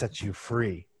way that sets you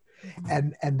free.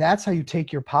 And that's how you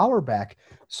take your power back.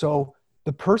 So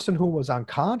the person who was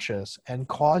unconscious and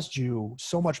caused you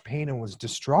so much pain and was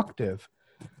destructive,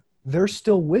 they're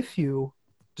still with you,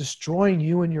 destroying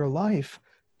you in your life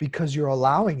because you're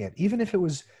allowing it. Even if it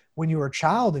was when you were a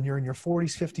child and you're in your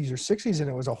 40s, 50s, or 60s and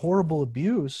it was a horrible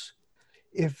abuse,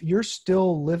 if you're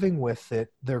still living with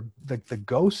it, the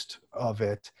ghost of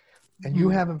it, and you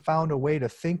haven't found a way to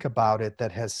think about it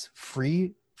that has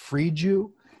freed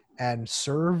you and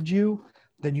served you,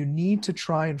 then you need to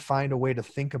try and find a way to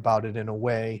think about it in a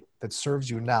way that serves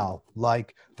you now.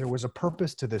 Like, there was a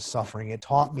purpose to this suffering. It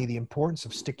taught me the importance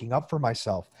of sticking up for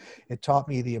myself. It taught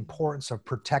me the importance of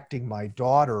protecting my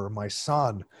daughter or my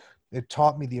son. It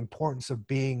taught me the importance of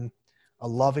being a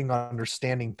loving,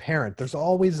 understanding parent. There's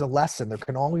always a lesson. There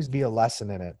can always be a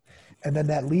lesson in it. And then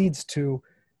that leads to,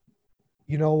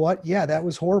 you know what? Yeah, that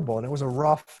was horrible. And it was a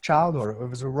rough childhood. It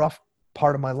was a rough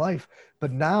part of my life.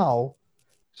 But now,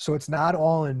 so it's not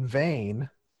all in vain,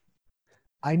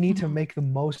 I need to make the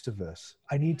most of this.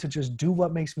 I need to just do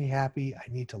what makes me happy. I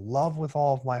need to love with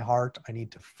all of my heart. I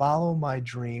need to follow my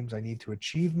dreams. I need to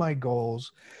achieve my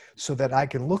goals so that I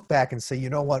can look back and say, you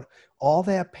know what? All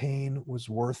that pain was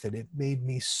worth it. It made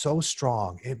me so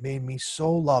strong. It made me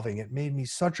so loving. It made me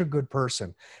such a good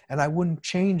person. And I wouldn't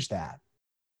change that.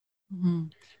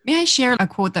 May I share a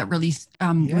quote that really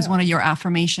was one of your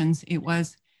affirmations? It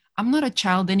was, "I'm not a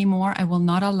child anymore. I will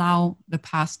not allow the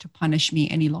past to punish me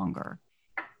any longer."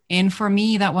 And for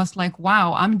me, that was like,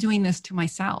 wow, I'm doing this to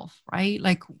myself, right?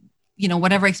 Like,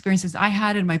 whatever experiences I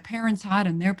had and my parents had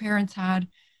and their parents had,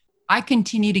 I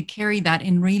continue to carry that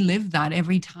and relive that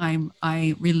every time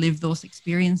I relive those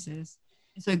experiences.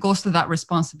 And so it goes to that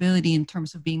responsibility in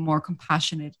terms of being more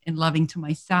compassionate and loving to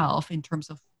myself, in terms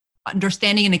of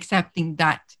understanding and accepting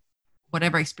that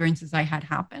whatever experiences I had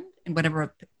happened and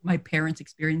whatever my parents'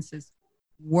 experiences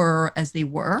were as they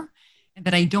were, and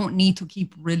that I don't need to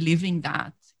keep reliving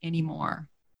that anymore.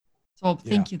 So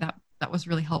thank you. That was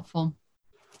really helpful.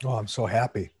 Oh, I'm so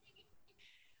happy.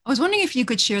 I was wondering if you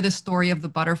could share the story of the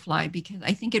butterfly, because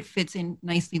I think it fits in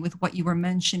nicely with what you were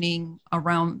mentioning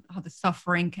around how the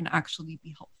suffering can actually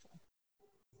be helpful.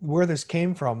 Where this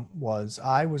came from was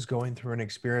I was going through an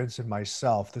experience in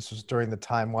myself. This was during the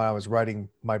time when I was writing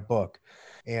my book,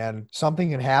 and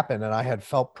something had happened and I had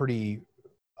felt pretty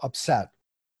upset.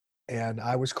 And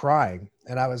I was crying,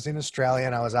 and I was in Australia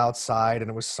and I was outside and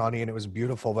it was sunny and it was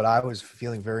beautiful, but I was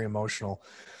feeling very emotional.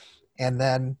 And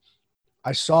then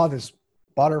I saw this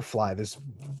butterfly, this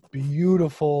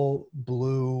beautiful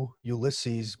blue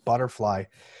Ulysses butterfly.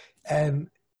 And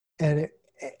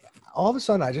all of a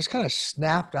sudden I just kind of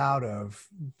snapped out of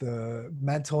the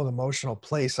mental and emotional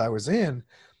place I was in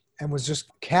and was just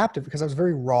captive because I was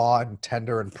very raw and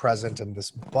tender and present. And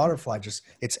this butterfly, just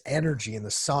its energy and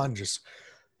the sun just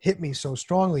hit me so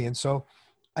strongly. And so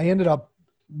I ended up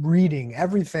reading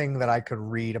everything that I could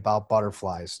read about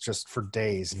butterflies just for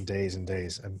days and days and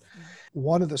days. And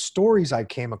one of the stories I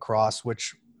came across,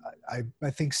 which I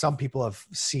think some people have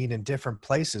seen in different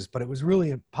places, but it was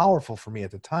really powerful for me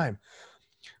at the time,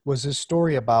 was this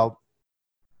story about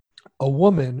a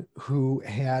woman who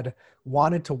had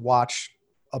wanted to watch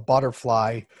a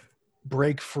butterfly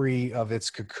break free of its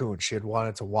cocoon. She had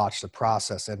wanted to watch the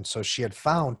process. And so she had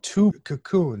found 2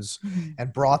 cocoons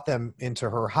and brought them into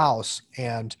her house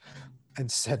and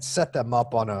had set them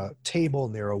up on a table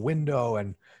near a window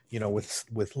and,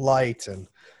 with light and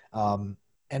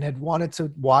had wanted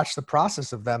to watch the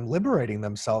process of them liberating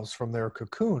themselves from their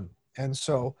cocoon. And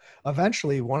so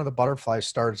eventually one of the butterflies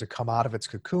started to come out of its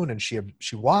cocoon, and she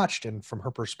watched, and from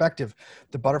her perspective,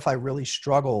 the butterfly really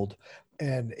struggled,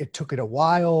 and it took it a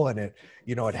while, and it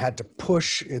had to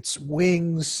push its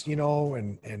wings,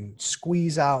 and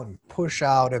squeeze out and push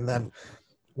out. And then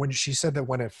when she said that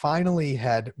when it finally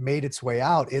had made its way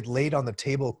out, it laid on the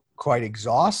table quite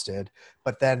exhausted,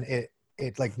 but then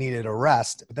it like needed a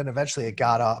rest. But then eventually it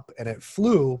got up and it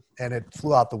flew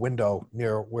out the window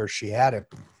near where she had it.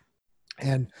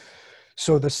 And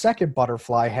so the second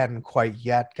butterfly hadn't quite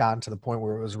yet gotten to the point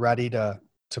where it was ready to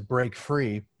break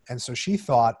free. And so she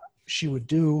thought she would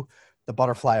do the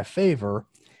butterfly a favor.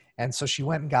 And so she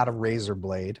went and got a razor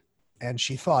blade, and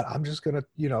she thought, I'm just going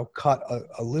to, cut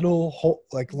a little hole,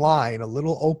 like line, a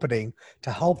little opening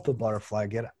to help the butterfly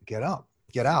get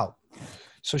out.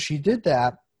 So she did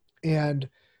that, and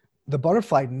the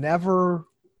butterfly never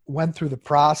went through the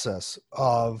process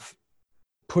of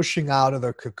pushing out of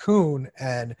the cocoon,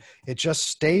 and it just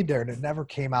stayed there, and it never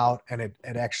came out, and it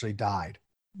actually died.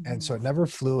 And so it never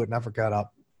flew, it never got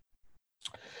up.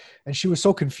 And she was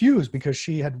so confused because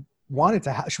she had wanted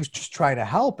to, she was just trying to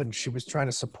help, and she was trying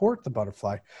to support the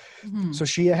butterfly. So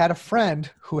she had a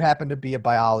friend who happened to be a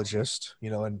biologist,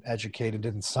 and educated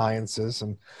in sciences.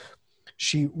 And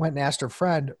she went and asked her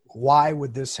friend, why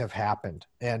would this have happened?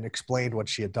 And explained what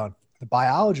she had done. The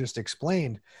biologist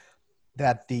explained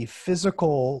that the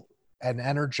physical and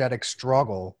energetic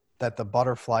struggle that the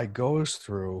butterfly goes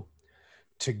through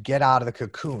to get out of the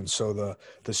cocoon. So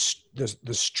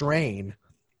the strain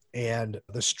and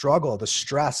the struggle, the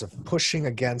stress of pushing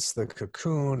against the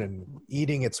cocoon and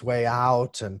eating its way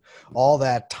out, and all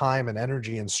that time and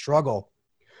energy and struggle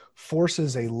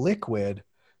forces a liquid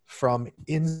from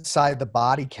inside the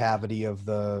body cavity of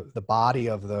the body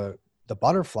of the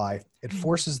butterfly. It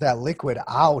forces that liquid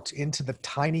out into the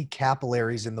tiny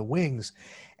capillaries in the wings.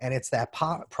 And it's that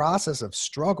process of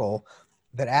struggle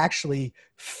that actually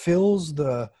fills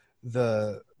the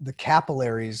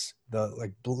capillaries,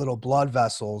 the little blood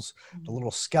vessels, the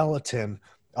little skeleton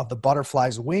of the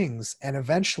butterfly's wings. And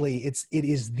eventually it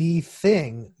is the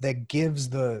thing that gives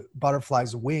the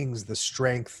butterfly's wings the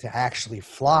strength to actually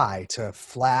fly, to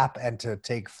flap, and to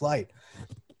take flight.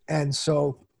 And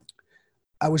so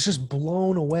I was just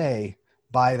blown away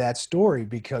by that story,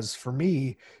 because for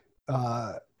me,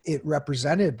 it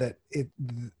represented that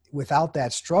without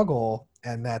that struggle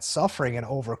and that suffering and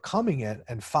overcoming it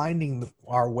and finding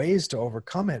our ways to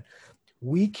overcome it,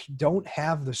 we don't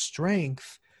have the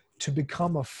strength to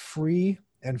become a free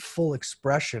and full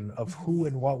expression of who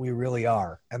and what we really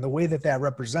are. And the way that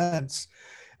represents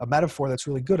a metaphor that's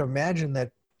really good. Imagine that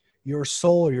your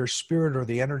soul or your spirit or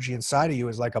the energy inside of you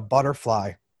is like a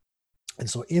butterfly. And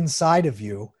so inside of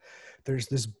you, there's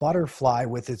this butterfly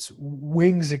with its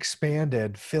wings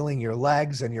expanded, filling your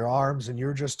legs and your arms, and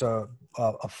you're just a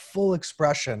full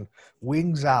expression,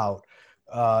 wings out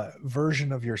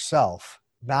version of yourself,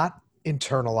 not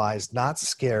internalized, not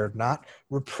scared, not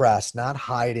repressed, not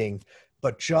hiding,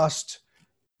 but just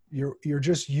you're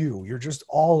just you. You're just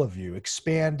all of you,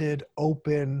 expanded,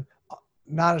 open,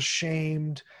 not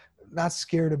ashamed, not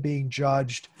scared of being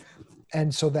judged.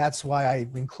 And so that's why I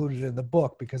included it in the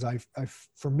book, because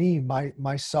for me,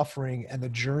 my suffering and the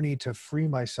journey to free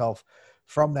myself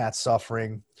from that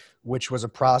suffering, which was a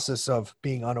process of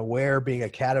being unaware, being a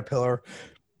caterpillar,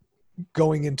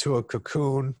 going into a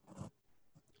cocoon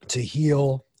to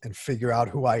heal and figure out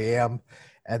who I am,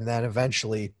 and then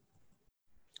eventually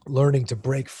learning to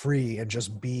break free and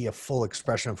just be a full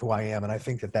expression of who I am. And I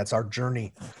think that that's our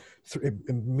journey. It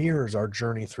mirrors our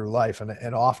journey through life,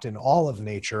 and often all of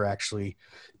nature actually,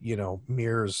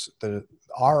 mirrors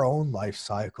our own life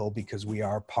cycle, because we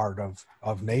are part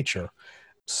of nature.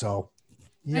 So,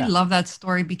 yeah. I love that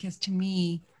story, because to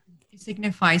me, It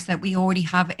signifies that we already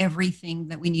have everything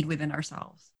that we need within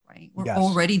ourselves, right? We're Yes.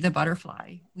 already the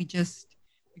butterfly. We just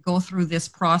go through this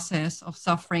process of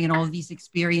suffering and all of these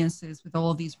experiences with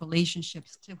all of these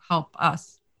relationships to help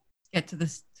us get to the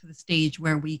stage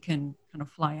where we can kind of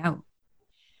fly out.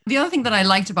 The other thing that I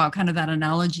liked about kind of that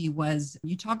analogy was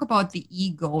you talk about the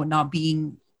ego not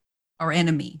being our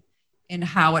enemy, and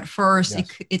how at first Yes.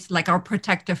 it's like our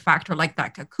protective factor, like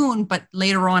that cocoon, but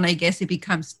later on, I guess it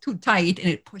becomes too tight and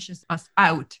it pushes us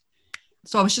out.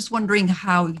 So I was just wondering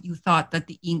how you thought that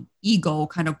the ego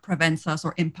kind of prevents us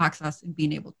or impacts us in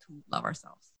being able to love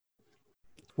ourselves.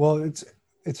 Well,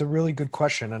 it's a really good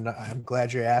question, and I'm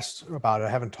glad you asked about it. I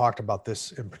haven't talked about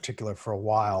this in particular for a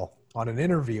while on an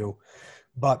interview,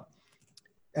 but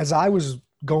as I was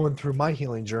going through my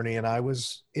healing journey, and I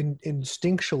was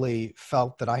instinctually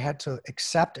felt that I had to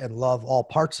accept and love all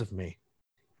parts of me,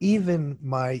 even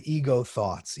my ego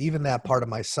thoughts, even that part of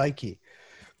my psyche.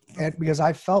 And because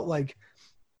I felt like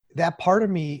that part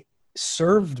of me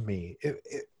served me.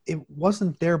 It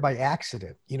wasn't there by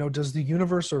accident. You know, does the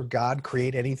universe or God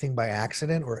create anything by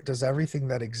accident, or does everything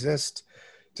that exists,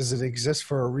 does it exist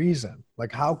for a reason?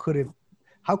 Like, how could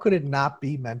it not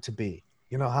be meant to be?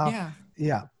 You know, how,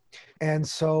 yeah. And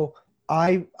so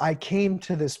I came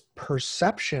to this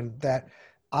perception that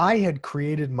I had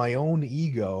created my own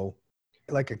ego,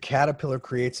 like a caterpillar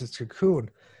creates its cocoon,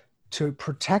 to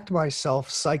protect myself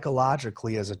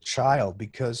psychologically as a child.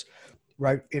 Because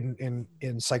right in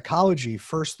psychology,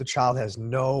 first the child has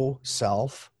no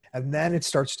self, and then it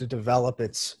starts to develop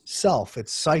its self,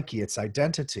 its psyche, its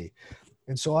identity.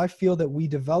 And so I feel that we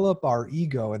develop our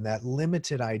ego and that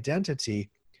limited identity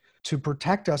to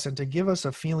protect us and to give us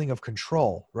a feeling of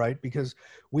control, right? Because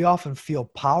we often feel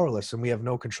powerless and we have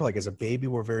no control. Like as a baby,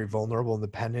 we're very vulnerable and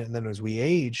dependent. And then as we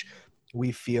age,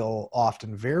 we feel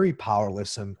often very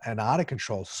powerless and out of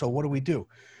control. So what do?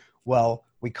 Well,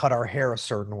 we cut our hair a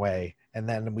certain way, and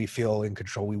then we feel in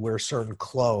control. We wear certain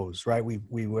clothes, right?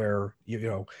 We wear, you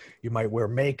know, you might wear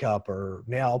makeup or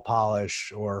nail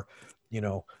polish, or, you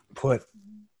know, put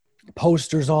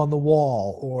posters on the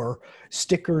wall or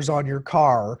stickers on your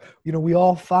car. You know, we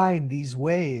all find these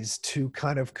ways to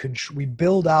kind of we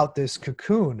build out this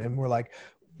cocoon, and we're like,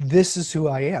 this is who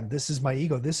I am. This is my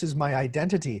ego. This is my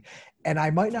identity. And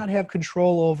I might not have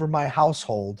control over my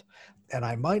household, and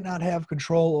I might not have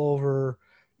control over,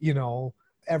 you know,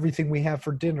 everything we have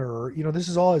for dinner, or, you know, this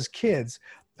is all as kids.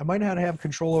 I might not have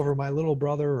control over my little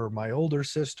brother or my older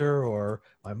sister or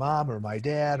my mom or my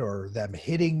dad, or them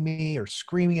hitting me or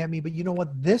screaming at me. But you know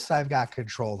what? This I've got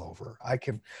control over. I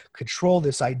can control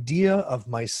this idea of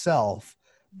myself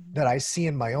that I see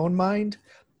in my own mind,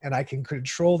 and I can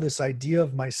control this idea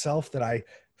of myself that I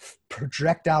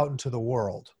project out into the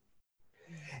world.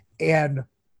 And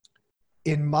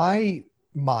in my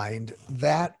mind,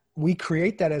 that we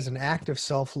create that as an act of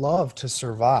self-love to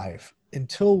survive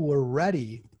until we're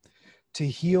ready to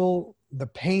heal the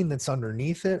pain that's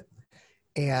underneath it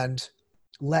and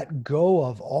let go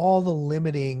of all the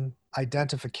limiting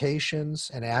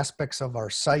identifications and aspects of our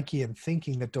psyche and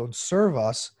thinking that don't serve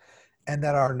us and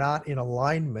that are not in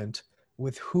alignment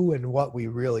with who and what we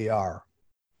really are.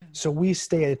 So we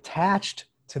stay attached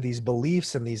to these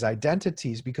beliefs and these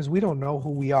identities because we don't know who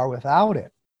we are without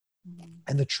it. Mm-hmm.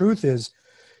 And the truth is,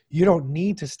 you don't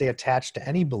need to stay attached to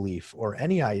any belief or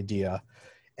any idea.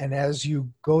 And as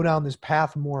you go down this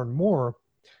path more and more,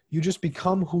 you just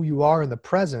become who you are in the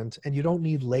present, and you don't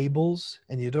need labels,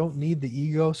 and you don't need the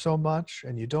ego so much,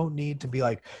 and you don't need to be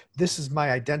like, this is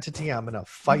my identity, I'm going to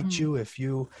fight mm-hmm. you if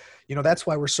you know, that's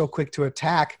why we're so quick to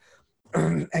attack.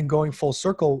 And going full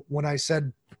circle, when I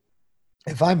said,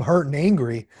 if I'm hurt and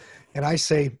angry and I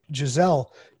say,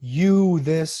 Giselle, you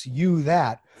this, you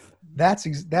that, that's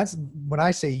when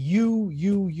I say you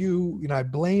know, I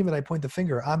blame and I point the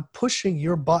finger, I'm pushing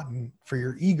your button for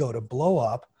your ego to blow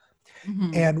up.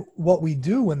 Mm-hmm. And what we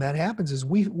do when that happens is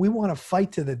we want to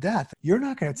fight to the death. You're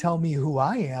not going to tell me who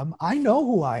I am. I know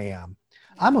who I am.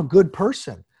 I'm a good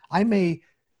person. I may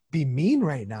be mean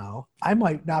right now. I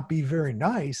might not be very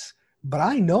nice, but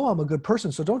I know I'm a good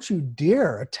person. So don't you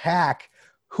dare attack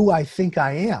who I think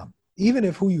I am, even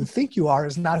if who you think you are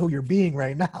is not who you're being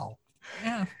right now.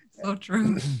 Yeah, so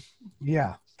true.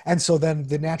 Yeah. And so then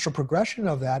the natural progression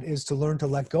of that is to learn to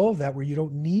let go of that, where you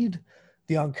don't need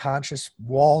the unconscious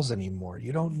walls anymore.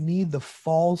 You don't need the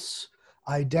false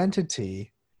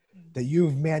identity that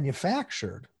you've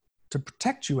manufactured to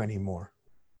protect you anymore.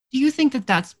 Do you think that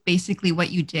that's basically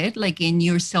what you did? Like in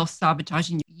your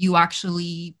self-sabotaging, you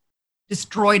actually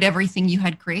destroyed everything you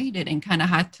had created and kind of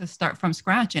had to start from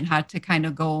scratch and had to kind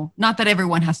of go, not that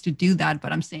everyone has to do that,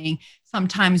 but I'm saying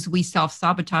sometimes we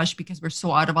self-sabotage because we're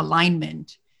so out of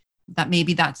alignment that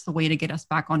maybe that's the way to get us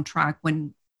back on track,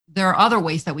 when there are other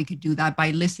ways that we could do that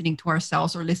by listening to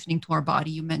ourselves or listening to our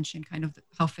body. You mentioned kind of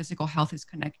how physical health is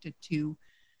connected to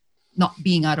not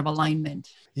being out of alignment.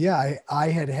 Yeah, I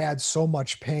had so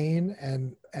much pain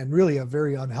and really a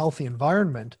very unhealthy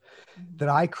environment that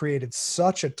I created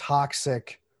such a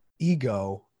toxic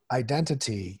ego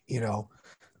identity. It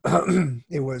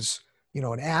was,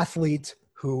 an athlete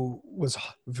who was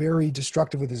very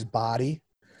destructive with his body,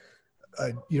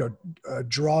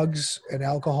 drugs and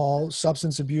alcohol,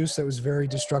 substance abuse that was very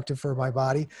destructive for my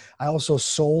body. I also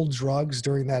sold drugs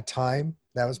during that time.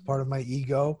 That was part of my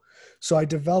ego. So I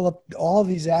developed all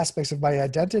these aspects of my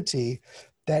identity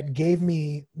that made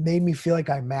me feel like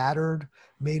I mattered,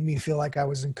 made me feel like I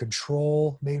was in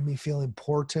control, made me feel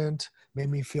important, made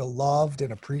me feel loved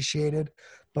and appreciated.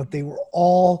 But they were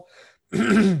all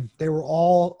they were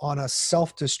all on a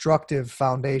self-destructive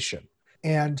foundation.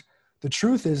 And the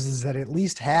truth is that at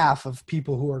least half of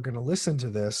people who are going to listen to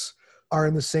this are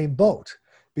in the same boat,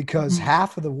 because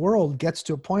half of the world gets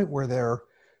to a point where they're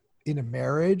in a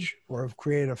marriage or have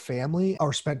created a family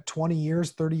or spent 20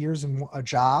 years, 30 years in a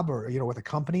job or, with a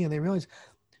company, and they realize,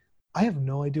 I have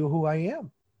no idea who I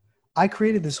am. I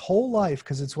created this whole life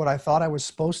because it's what I thought I was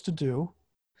supposed to do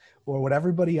or what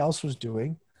everybody else was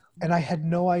doing. And I had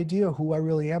no idea who I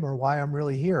really am or why I'm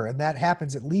really here. And that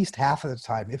happens at least half of the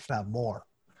time, if not more.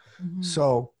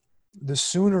 So the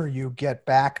sooner you get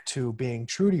back to being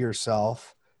true to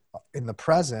yourself in the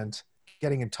present,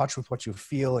 getting in touch with what you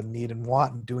feel and need and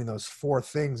want, and doing those 4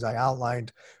 things I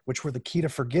outlined, which were the key to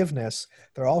forgiveness,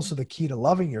 they're also the key to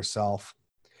loving yourself.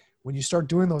 When you start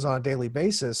doing those on a daily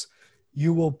basis,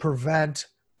 you will prevent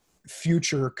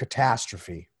future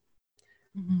catastrophe.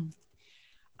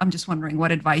 I'm just wondering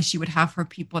what advice you would have for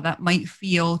people that might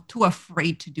feel too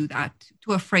afraid to do that,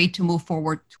 too afraid to move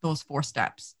forward to those 4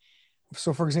 steps.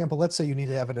 So for example, let's say you need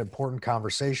to have an important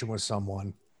conversation with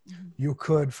someone. You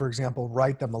could, for example,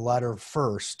 write them a letter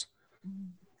first,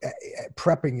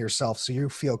 prepping yourself so you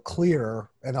feel clear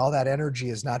and all that energy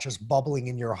is not just bubbling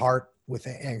in your heart with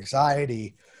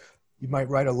anxiety. You might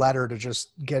write a letter to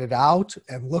just get it out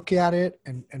and look at it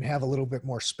and have a little bit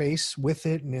more space with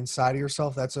it and inside of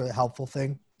yourself. That's a helpful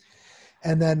thing.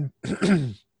 And then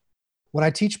when I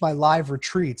teach my live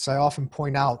retreats, I often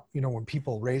point out, when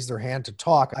people raise their hand to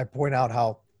talk, I point out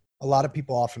how a lot of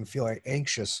people often feel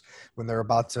anxious when they're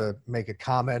about to make a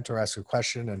comment or ask a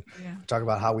question, and talk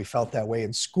about how we felt that way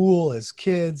in school as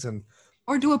kids,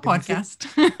 or do a podcast,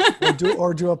 or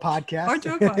do a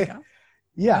podcast.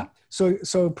 Yeah.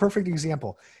 So perfect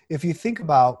example. If you think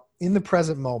about in the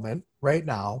present moment right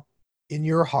now, in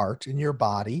your heart, in your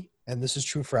body, and this is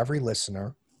true for every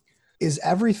listener, is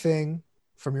everything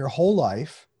from your whole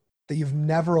life that you've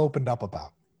never opened up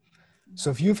about.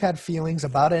 So if you've had feelings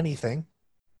about anything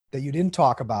that you didn't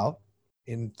talk about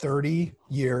in 30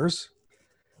 years,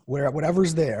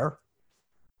 whatever's there,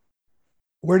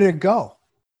 where did it go?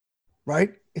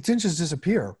 Right? It didn't just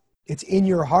disappear. It's in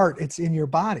your heart. It's in your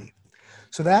body.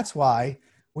 So that's why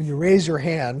when you raise your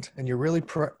hand and you're really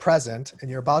present and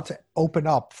you're about to open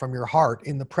up from your heart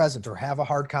in the present, or have a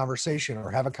hard conversation,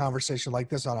 or have a conversation like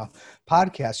this on a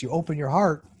podcast, you open your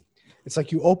heart. It's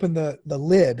like you open the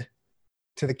lid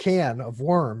to the can of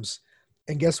worms,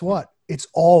 and guess what? It's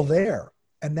all there.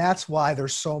 And that's why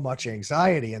there's so much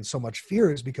anxiety and so much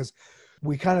fear, is because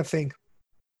we kind of think,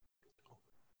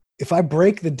 if I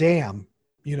break the dam,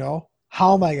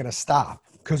 how am I going to stop?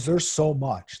 Because there's so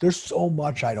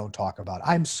much I don't talk about.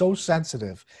 I'm so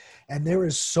sensitive, and there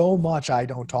is so much I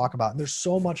don't talk about. And there's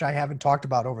so much I haven't talked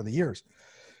about over the years.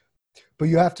 But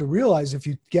you have to realize,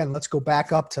 let's go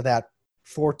back up to that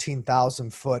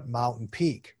 14,000 foot mountain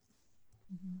peak.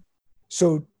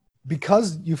 So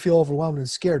because you feel overwhelmed and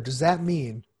scared, does that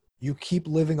mean you keep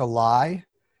living a lie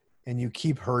and you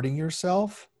keep hurting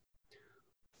yourself?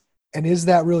 And is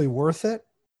that really worth it?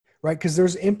 Right? Because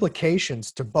there's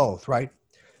implications to both, right?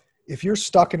 If you're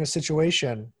stuck in a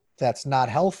situation that's not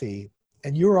healthy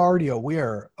and you're already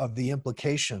aware of the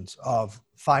implications of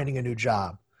finding a new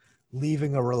job,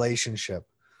 leaving a relationship,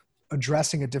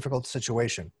 addressing a difficult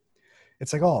situation,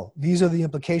 it's like, oh, these are the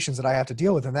implications that I have to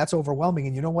deal with. And that's overwhelming.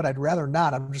 And you know what? I'd rather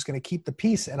not. I'm just going to keep the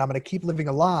peace and I'm going to keep living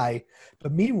a lie.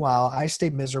 But meanwhile, I stay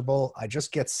miserable. I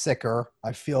just get sicker.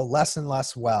 I feel less and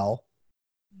less well.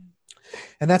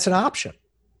 And that's an option.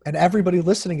 And everybody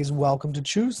listening is welcome to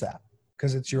choose that,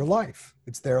 because it's your life.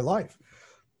 It's their life.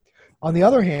 On the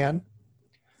other hand,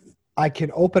 I can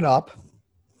open up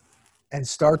and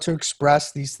start to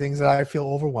express these things that I feel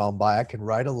overwhelmed by. I can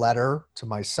write a letter to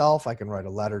myself. I can write a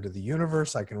letter to the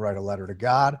universe. I can write a letter to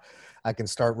God. I can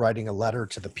start writing a letter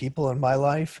to the people in my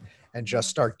life and just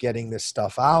start getting this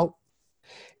stuff out.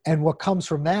 And what comes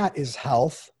from that is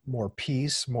health, more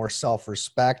peace, more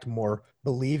self-respect, more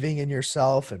believing in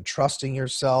yourself and trusting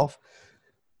yourself.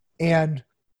 And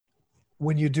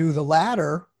when you do the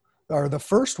latter, or the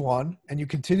first one, and you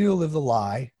continue to live the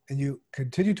lie, and you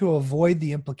continue to avoid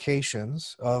the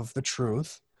implications of the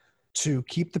truth to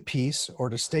keep the peace or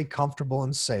to stay comfortable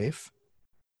and safe,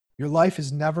 your life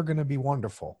is never going to be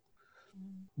wonderful.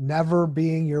 Never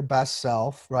being your best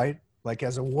self, right? Like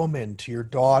as a woman to your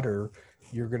daughter,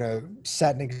 you're going to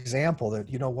set an example that,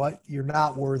 you know what, you're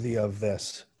not worthy of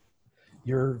this.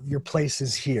 Your place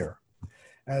is here.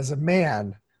 As a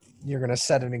man, you're going to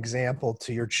set an example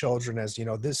to your children as,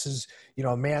 this is,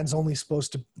 a man's only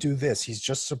supposed to do this. He's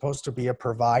just supposed to be a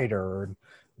provider and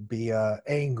be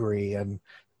angry and,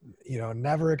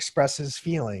 never express his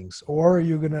feelings. Or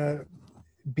you're going to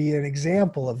be an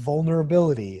example of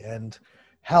vulnerability and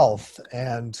health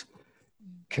and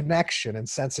connection and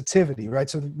sensitivity, right?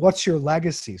 So what's your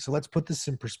legacy? So let's put this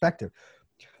in perspective.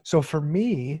 So for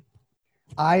me,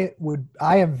 I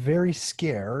am very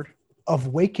scared of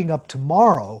waking up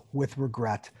tomorrow with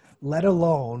regret, let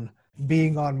alone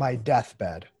being on my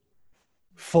deathbed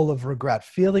full of regret,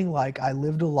 feeling like I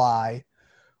lived a lie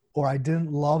or I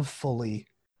didn't love fully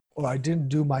or I didn't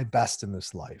do my best in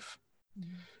this life.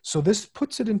 Mm-hmm. So this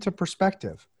puts it into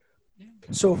perspective.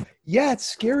 So yeah, it's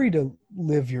scary to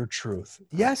live your truth.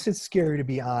 Yes, it's scary to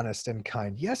be honest and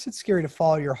kind. Yes, it's scary to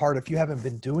follow your heart if you haven't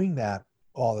been doing that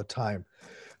all the time.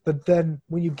 But then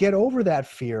when you get over that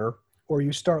fear or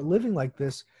you start living like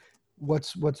this,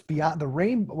 what's beyond the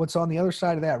rainbow, what's on the other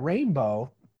side of that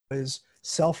rainbow is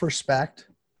self-respect,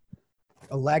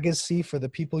 a legacy for the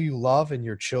people you love and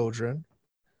your children.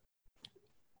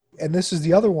 And this is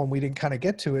the other one we didn't kind of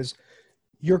get to, is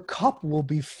your cup will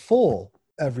be full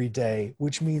every day,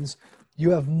 which means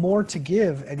you have more to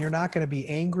give and you're not going to be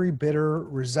angry, bitter,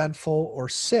 resentful, or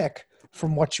sick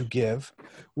from what you give.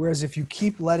 Whereas if you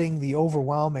keep letting the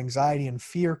overwhelm, anxiety, and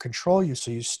fear control you,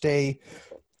 so you stay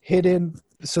hidden.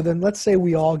 So then let's say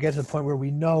we all get to the point where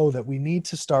we know that we need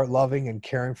to start loving and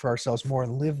caring for ourselves more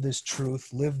and live this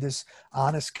truth, live this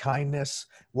honest kindness,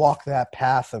 walk that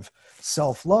path of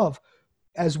self-love.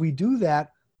 As we do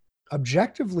that,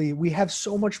 objectively, we have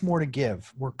so much more to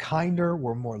give. We're kinder,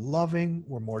 we're more loving,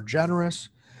 we're more generous.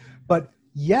 But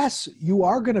yes, you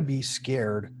are going to be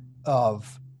scared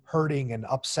of hurting and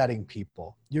upsetting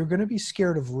people. You're going to be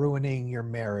scared of ruining your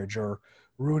marriage or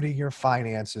ruining your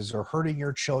finances or hurting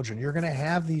your children. You're going to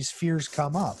have these fears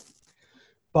come up.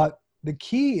 But the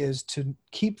key is to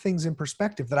keep things in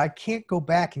perspective, that I can't go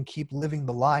back and keep living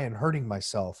the lie and hurting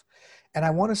myself. And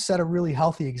I want to set a really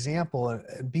healthy example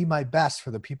and be my best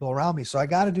for the people around me. So I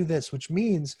got to do this, which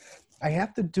means I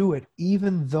have to do it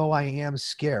even though I am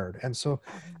scared. And so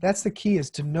that's the key, is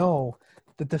to know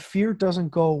that the fear doesn't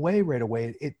go away right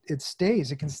away. It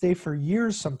stays. It can stay for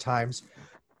years sometimes,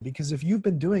 because if you've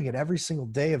been doing it every single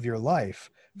day of your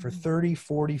life for 30,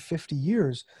 40, 50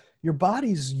 years, your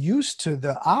body's used to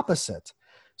the opposite.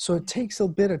 So it takes a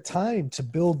bit of time to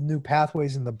build new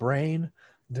pathways in the brain,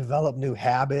 develop new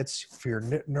habits for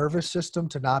your nervous system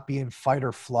to not be in fight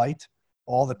or flight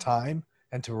all the time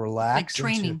and to relax.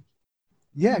 Like training.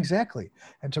 Yeah, exactly.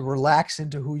 And to relax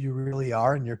into who you really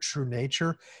are and your true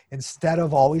nature, instead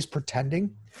of always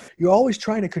pretending. You're always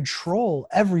trying to control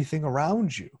everything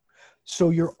around you. So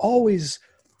you're always,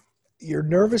 your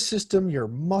nervous system, your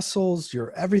muscles,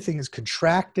 everything is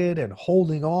contracted and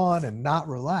holding on and not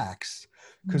relaxed,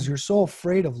 because you're so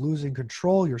afraid of losing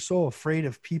control. You're so afraid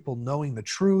of people knowing the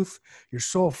truth. You're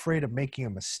so afraid of making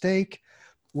a mistake.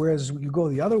 Whereas when you go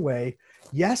the other way,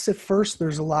 yes, at first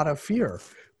there's a lot of fear,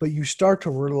 but you start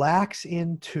to relax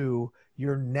into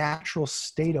your natural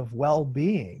state of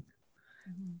well-being.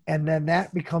 Mm-hmm. And then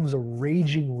that becomes a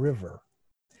raging river.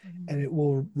 Mm-hmm. And it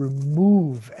will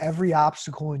remove every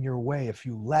obstacle in your way if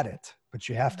you let it. But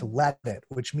you have to let it,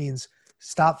 which means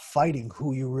stop fighting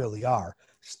who you really are.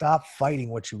 Stop fighting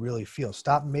what you really feel.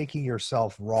 Stop making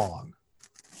yourself wrong.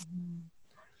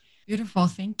 Beautiful.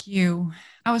 Thank you.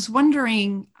 I was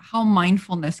wondering how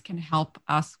mindfulness can help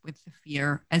us with the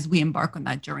fear as we embark on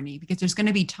that journey, because there's going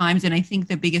to be times, and I think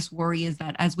the biggest worry is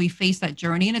that as we face that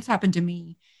journey, and it's happened to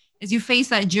me, as you face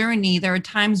that journey, there are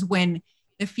times when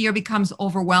the fear becomes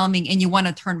overwhelming and you want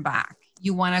to turn back.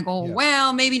 You want to go,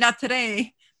 well, maybe not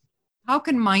today. How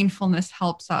can mindfulness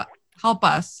help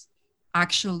us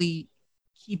actually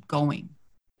keep going?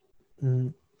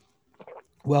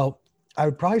 Well, I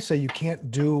would probably say you can't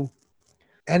do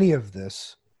any of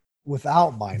this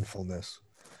without mindfulness,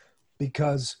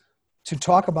 because to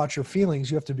talk about your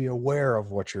feelings, you have to be aware of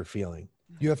what you're feeling.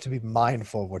 You have to be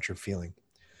mindful of what you're feeling.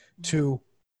 To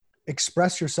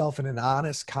express yourself in an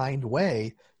honest, kind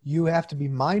way, you have to be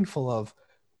mindful of,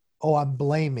 oh, I'm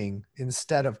blaming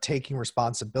instead of taking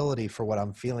responsibility for what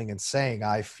I'm feeling and saying,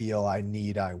 I feel, I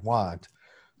need, I want.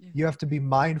 Yeah. You have to be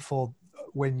mindful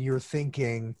when you're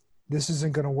thinking, this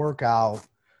isn't going to work out,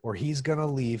 or he's going to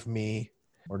leave me,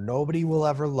 or nobody will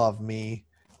ever love me,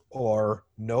 or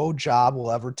no job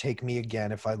will ever take me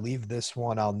again. If I leave this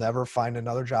one, I'll never find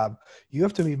another job. You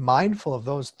have to be mindful of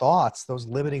those thoughts, those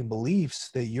limiting beliefs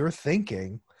that you're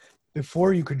thinking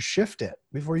before you can shift it,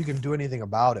 before you can do anything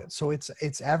about it. So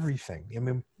it's everything. I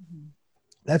mean,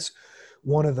 that's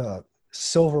one of the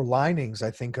silver linings,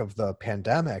 I think, of the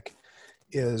pandemic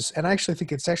is, and I actually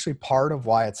think it's actually part of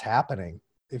why it's happening.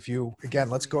 If you, again,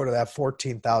 let's go to that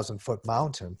 14,000 foot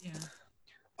mountain. Yeah.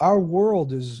 Our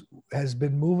world has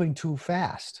been moving too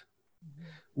fast.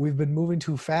 We've been moving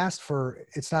too fast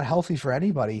it's not healthy for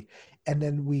anybody. And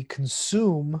then we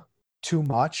consume too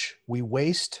much, we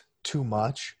waste too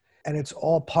much, and it's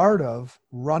all part of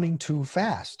running too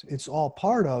fast. It's all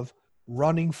part of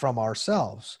running from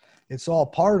ourselves. It's all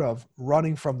part of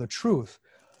running from the truth.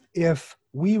 If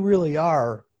we really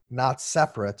are not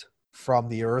separate from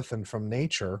the earth and from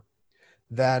nature,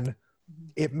 then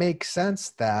it makes sense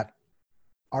that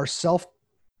our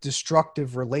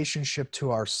self-destructive relationship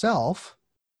to ourself,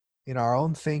 in our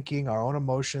own thinking, our own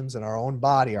emotions, and our own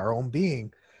body, our own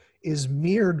being, is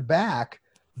mirrored back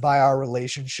by our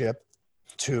relationship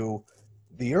to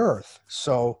the earth.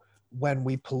 So when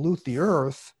we pollute the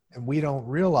earth and we don't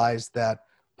realize that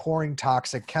pouring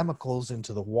toxic chemicals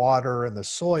into the water and the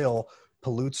soil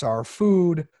pollutes our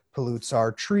food, pollutes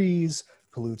our trees,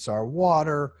 pollutes our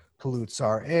water, pollutes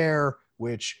our air,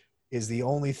 which is the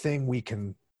only thing we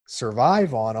can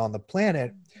survive on the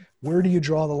planet, where do you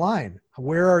draw the line?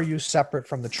 Where are you separate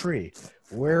from the tree?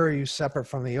 Where are you separate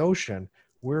from the ocean?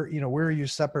 Where are you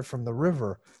separate from the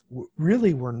river?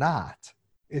 Really, we're not.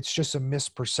 It's just a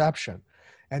misperception.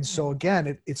 And so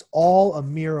again, it's all a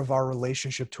mirror of our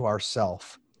relationship to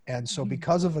ourself. And so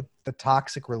because of the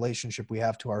toxic relationship we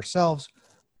have to ourselves,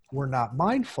 we're not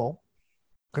mindful.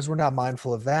 Because we're not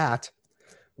mindful of that,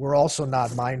 we're also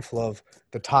not mindful of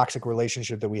the toxic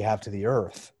relationship that we have to the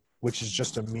earth, which is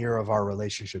just a mirror of our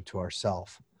relationship to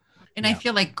ourselves. And I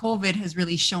feel like COVID has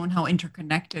really shown how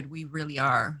interconnected we really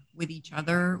are with each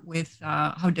other, with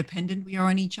how dependent we are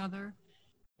on each other.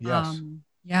 Yes.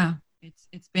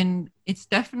 It's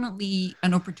definitely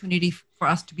an opportunity for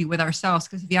us to be with ourselves.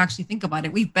 Because if you actually think about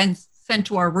it, we've been sent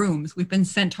to our rooms, we've been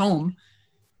sent home.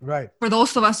 Right. For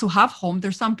those of us who have homes,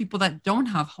 there's some people that don't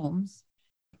have homes,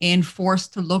 and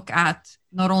forced to look at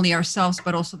not only ourselves,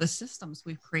 but also the systems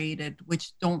we've created,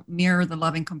 which don't mirror the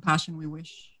loving compassion we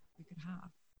wish we could have.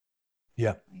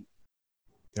 Yeah, right?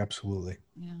 Absolutely.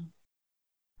 Yeah.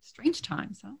 Strange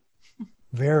times, huh?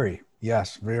 Very.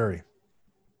 Yes, very.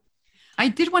 I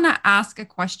did want to ask a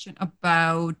question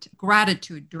about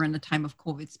gratitude during the time of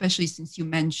COVID, especially since you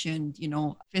mentioned,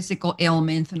 physical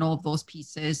ailments and all of those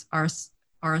pieces are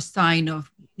a sign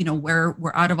of, where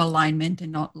we're out of alignment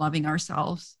and not loving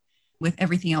ourselves with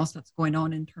everything else that's going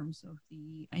on in terms of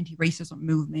the anti-racism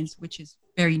movements, which is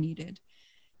very needed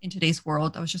in today's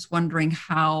world. I was just wondering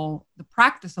how the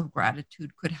practice of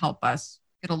gratitude could help us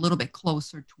get a little bit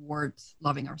closer towards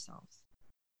loving ourselves.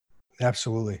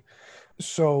 Absolutely.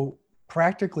 So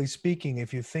practically speaking,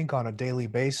 if you think on a daily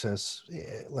basis,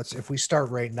 if we start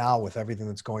right now with everything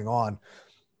that's going on,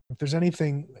 if there's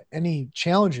any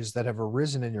challenges that have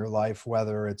arisen in your life,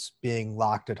 whether it's being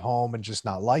locked at home and just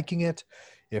not liking it,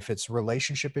 if it's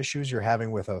relationship issues you're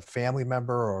having with a family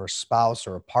member or a spouse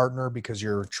or a partner because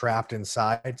you're trapped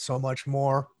inside so much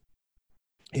more,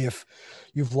 if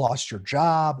you've lost your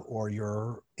job or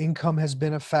your income has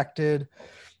been affected,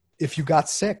 if you got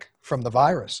sick from the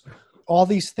virus, all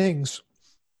these things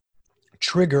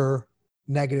trigger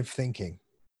negative thinking.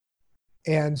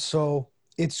 And so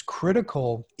it's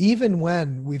critical, even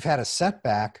when we've had a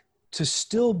setback, to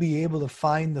still be able to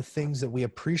find the things that we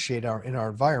appreciate in our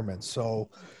environment. So,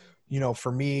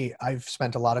 for me, I've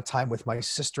spent a lot of time with my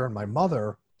sister and my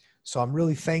mother, so I'm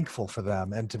really thankful for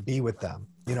them and to be with them.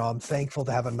 I'm thankful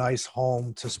to have a nice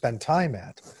home to spend time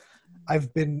at.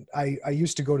 I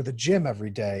used to go to the gym every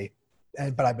day,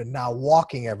 but I've been now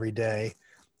walking every day,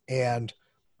 and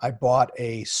I bought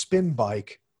a spin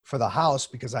bike for the house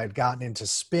because I had gotten into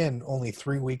spin only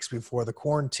 3 weeks before the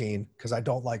quarantine because I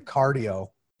don't like cardio.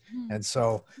 And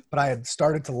so, but I had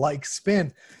started to like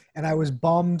spin, and I was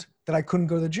bummed that I couldn't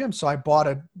go to the gym. So I bought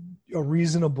a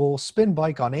reasonable spin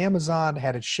bike on Amazon,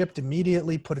 had it shipped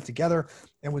immediately, put it together,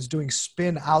 and was doing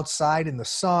spin outside in the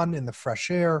sun, in the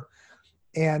fresh air.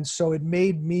 And so it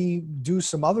made me do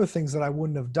some other things that I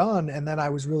wouldn't have done. And then I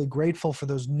was really grateful for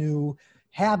those new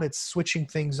habits, switching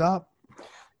things up,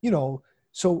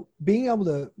 so being able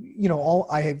to,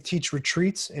 teach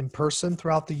retreats in person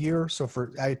throughout the year. So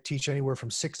I teach anywhere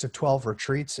from 6 to 12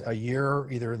 retreats a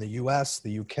year, either in the US,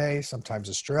 the UK, sometimes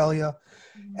Australia.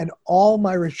 And all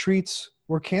my retreats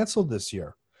were canceled this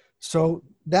year. So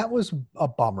that was a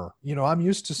bummer. I'm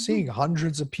used to seeing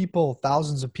hundreds of people,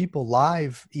 thousands of people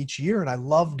live each year, and I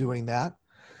love doing that.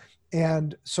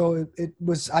 And so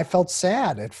I felt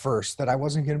sad at first that I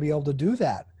wasn't going to be able to do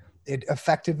that. It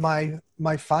affected my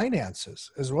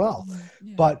finances as well.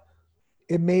 Yeah. But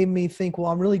it made me think,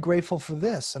 well, I'm really grateful for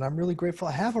this. And I'm really grateful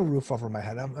I have a roof over my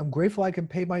head. I'm grateful I can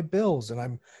pay my bills. And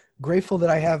I'm grateful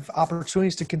that I have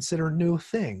opportunities to consider new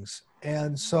things.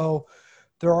 And so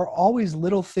there are always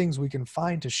little things we can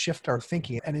find to shift our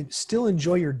thinking and still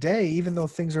enjoy your day, even though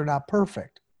things are not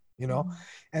perfect,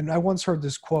 And I once heard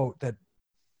this quote that,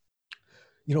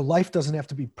 life doesn't have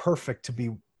to be perfect to be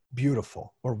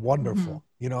beautiful or wonderful.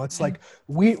 It's like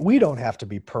we don't have to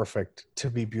be perfect to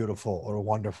be beautiful or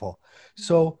wonderful.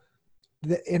 So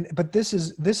but this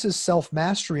is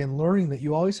self-mastery and learning that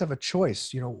you always have a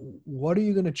choice. What are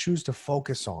you going to choose to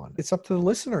focus on? It's up to the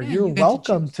listener. You're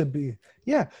welcome to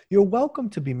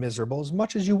be miserable as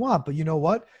much as you want, but you know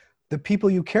what? The people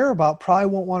you care about probably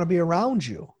won't want to be around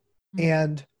you.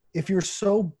 And if you're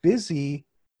so busy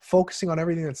focusing on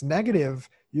everything that's negative,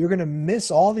 you're going to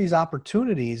miss all these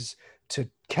opportunities to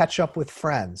catch up with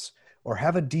friends or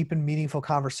have a deep and meaningful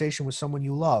conversation with someone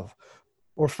you love,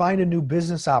 or find a new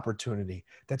business opportunity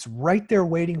that's right there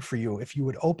waiting for you if you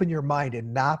would open your mind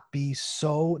and not be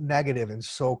so negative and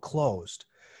so closed.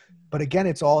 But again,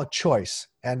 it's all a choice.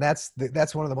 And that's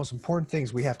one of the most important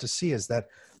things we have to see, is that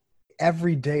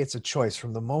every day it's a choice.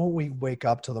 From the moment we wake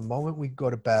up till the moment we go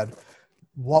to bed,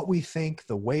 what we think,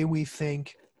 the way we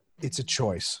think, it's a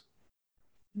choice.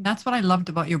 That's what I loved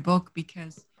about your book,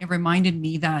 because it reminded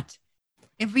me that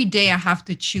every day I have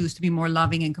to choose to be more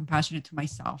loving and compassionate to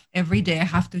myself. Every day I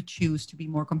have to choose to be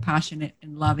more compassionate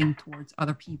and loving towards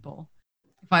other people,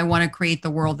 if I want to create the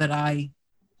world that I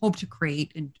hope to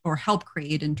create or help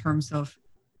create, in terms of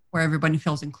where everybody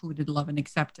feels included, loved, and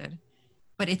accepted.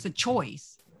 But it's a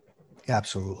choice.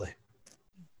 Absolutely.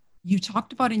 You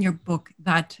talked about in your book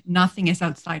that nothing is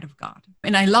outside of God.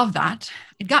 And I love that.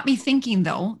 It got me thinking,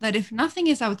 though, that if nothing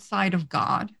is outside of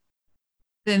God,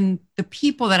 then the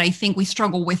people that I think we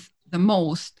struggle with the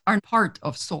most are part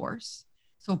of source.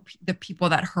 So the people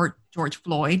that hurt George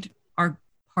Floyd are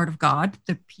part of God.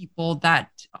 The people that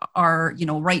are,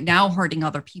 right now hurting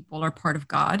other people are part of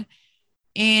God.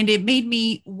 And it made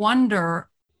me wonder,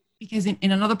 because in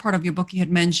another part of your book, you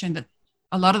had mentioned that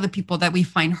a lot of the people that we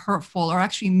find hurtful are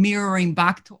actually mirroring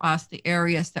back to us the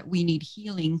areas that we need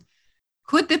healing.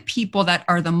 Could the people that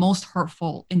are the most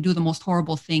hurtful and do the most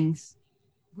horrible things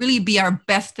really be our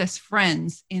bestest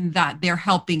friends, in that they're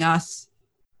helping us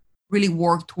really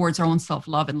work towards our own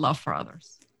self-love and love for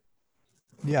others?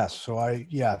 Yes. So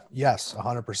yes,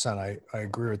 100%. I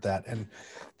agree with that. And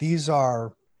these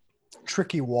are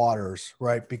tricky waters,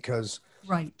 right? Because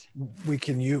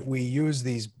we use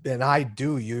these, and I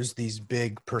do use these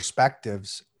big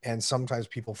perspectives, and sometimes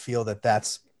people feel that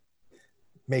that's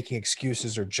making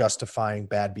excuses or justifying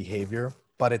bad behavior,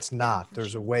 but it's not.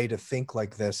 There's a way to think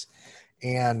like this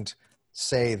and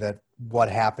say that what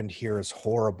happened here is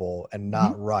horrible and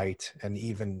not right, and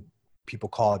even people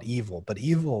call it evil, but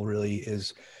evil really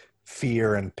is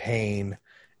fear and pain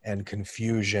and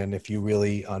confusion if you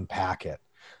really unpack it.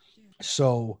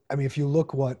 So, if you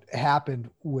look what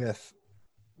happened with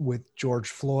George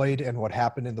Floyd and what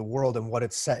happened in the world and what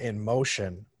it set in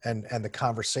motion and the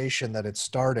conversation that it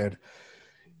started,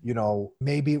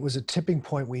 maybe it was a tipping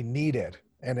point we needed,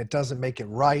 and it doesn't make it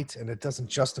right and it doesn't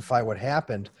justify what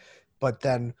happened. But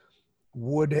then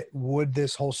would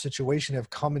this whole situation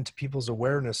have come into people's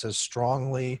awareness as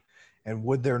strongly? And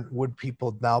would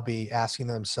people now be asking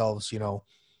themselves,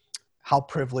 how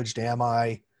privileged am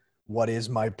I? What is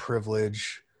my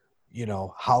privilege?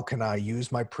 How can I use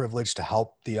my privilege to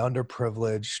help the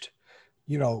underprivileged?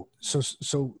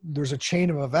 So there's a chain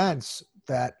of events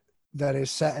that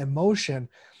is set in motion.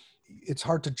 It's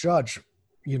hard to judge,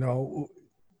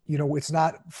 it's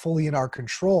not fully in our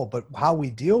control, but how we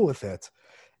deal with it.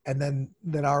 And then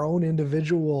our own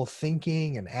individual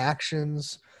thinking and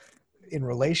actions in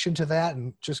relation to that,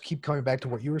 and just keep coming back to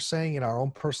what you were saying in our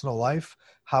own personal life,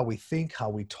 how we think, how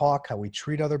we talk, how we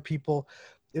treat other people.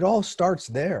 It all starts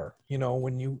there.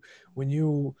 When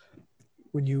you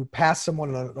pass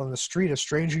someone on the street, a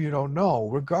stranger you don't know,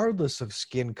 regardless of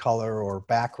skin color or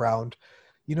background,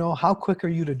 how quick are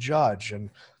you to judge? And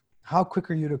how quick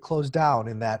are you to close down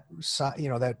in that,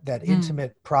 that Mm.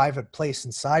 intimate, private place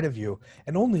inside of you?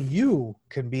 And only you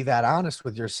can be that honest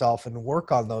with yourself and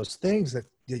work on those things that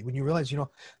when you realize,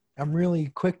 I'm really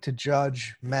quick to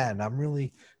judge men. I'm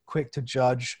really quick to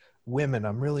judge women.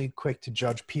 I'm really quick to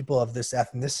judge people of this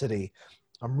ethnicity.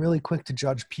 I'm really quick to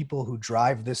judge people who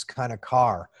drive this kind of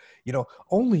car.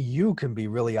 Only you can be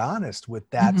really honest with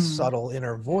that Mhm. subtle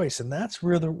inner voice. And that's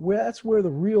where the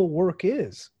real work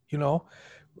is,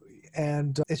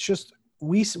 and it's just,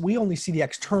 we only see the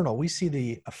external, we see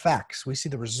the effects, we see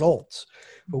the results,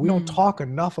 but we don't Mhm. talk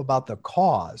enough about the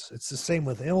cause. It's the same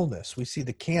with illness. We see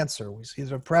the cancer, we see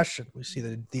the depression, we see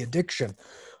the addiction,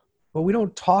 but we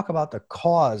don't talk about the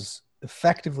cause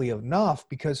effectively enough,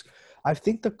 because I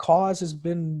think the cause has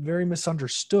been very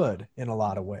misunderstood in a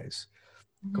lot of ways,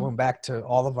 Mhm. going back to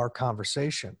all of our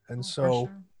conversation. And Oh, so for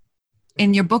sure.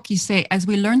 In your book, you say, as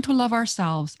we learn to love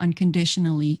ourselves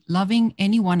unconditionally, loving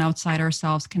anyone outside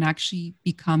ourselves can actually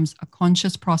becomes a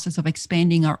conscious process of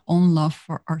expanding our own love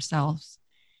for ourselves.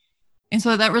 And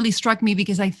so that really struck me,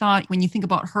 because I thought, when you think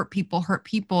about hurt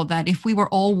people, that if we were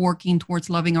all working towards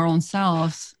loving our own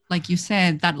selves, like you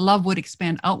said, that love would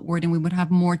expand outward and we would have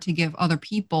more to give other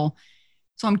people.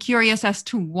 So I'm curious as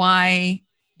to why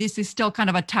this is still kind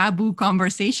of a taboo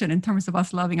conversation in terms of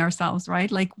us loving ourselves, right?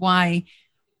 Like why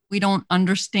we don't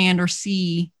understand or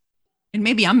see, and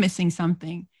maybe I'm missing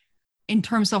something in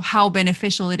terms of how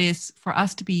beneficial it is for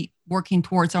us to be working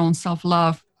towards our own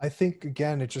self-love. I think,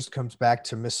 again, it just comes back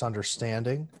to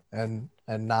misunderstanding and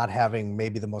not having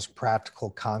maybe the most practical,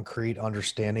 concrete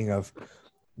understanding of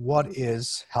what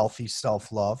is healthy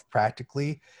self-love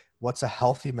practically. What's a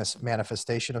healthy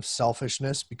manifestation of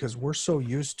selfishness? Because we're so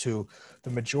used to, the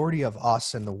majority of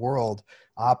us in the world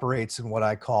operates in what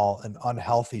I call an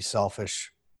unhealthy,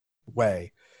 selfish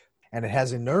way. And it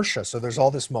has inertia. So there's all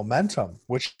this momentum,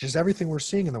 which is everything we're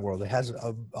seeing in the world. It has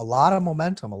a lot of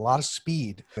momentum, a lot of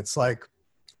speed. It's like,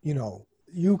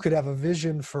 you could have a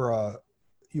vision for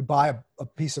you buy a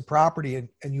piece of property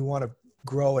and you want to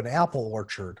grow an apple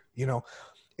orchard.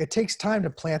 It takes time to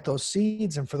plant those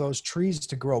seeds and for those trees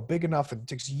to grow big enough. It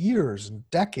takes years and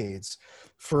decades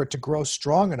for it to grow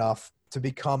strong enough to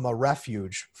become a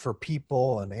refuge for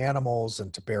people and animals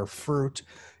and to bear fruit.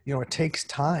 It takes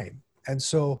time. And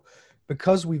so,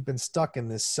 because we've been stuck in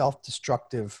this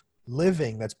self-destructive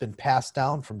living that's been passed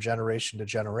down from generation to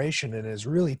generation and is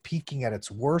really peaking at its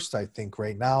worst, I think,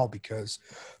 right now, because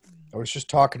I was just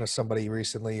talking to somebody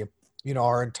recently,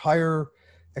 our entire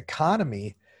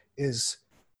economy is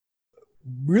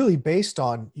really based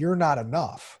on you're not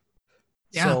enough.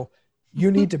 Yeah. So you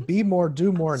need to be more,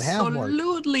 do more, and have more.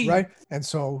 Absolutely. Right. And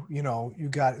so,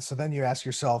 so then you ask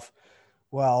yourself,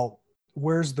 well,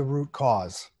 where's the root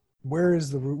cause? Where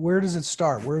does it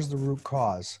start? Where's the root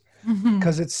cause? Mhm.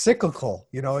 Because it's cyclical.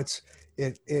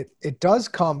 It does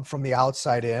come from the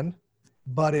outside in,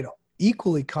 but it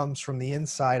equally comes from the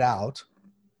inside out.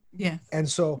 Yes. And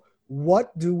so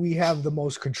what do we have the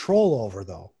most control over,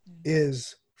 though,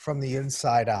 is from the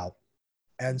inside out.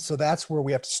 And so that's where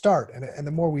we have to start. And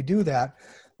the more we do that,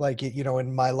 like,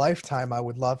 in my lifetime, I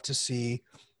would love to see,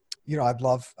 I'm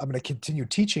going to continue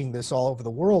teaching this all over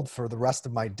the world for the rest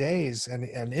of my days. And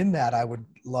in that, I would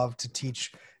love to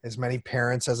teach as many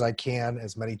parents as I can,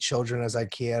 as many children as I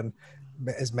can,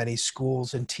 as many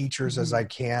schools and teachers as I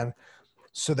can,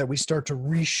 so that we start to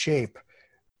reshape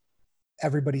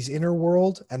everybody's inner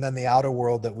world and then the outer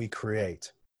world that we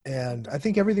create. And I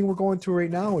think everything we're going through right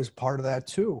now is part of that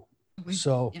too.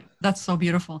 So Yeah, that's so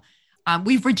beautiful.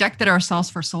 We've rejected ourselves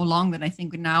for so long that I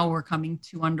think now we're coming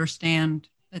to understand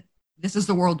that this is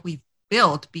the world we've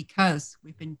built because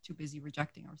we've been too busy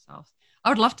rejecting ourselves. I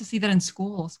would love to see that in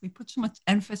schools. We put so much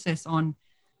emphasis on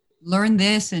learn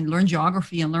this and learn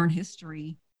geography and learn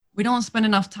history. We don't spend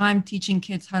enough time teaching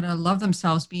kids how to love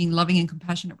themselves, being loving and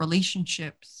compassionate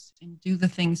relationships, and do the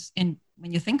things. And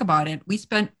when you think about it, we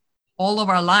spent all of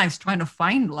our lives trying to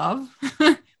find love,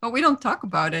 but we don't talk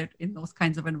about it in those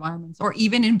kinds of environments, or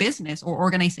even in business or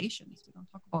organizations. We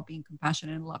don't talk about being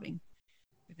compassionate and loving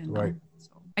within right. them.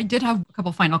 So I did have a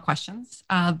couple final questions.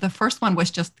 The first one was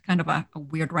just kind of a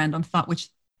weird random thought,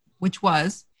 which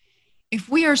was, if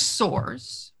we are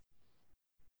source,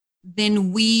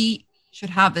 then we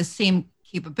should have the same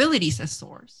capabilities as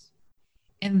source.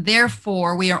 And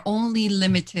therefore, we are only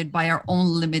limited by our own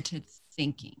limited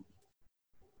thinking.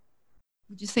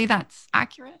 Would you say that's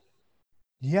accurate?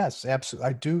 Yes, absolutely.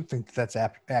 I do think that's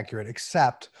accurate,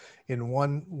 except in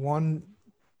one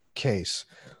case.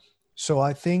 So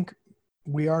I think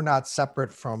we are not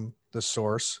separate from the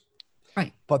source,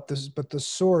 right? But the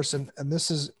source, and this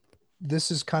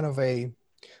is kind of a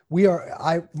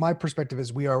My perspective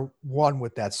is we are one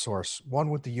with that source, one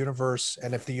with the universe.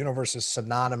 And if the universe is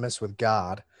synonymous with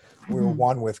God, we're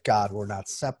one with God. We're not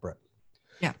separate.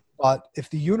 Yeah. But if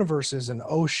the universe is an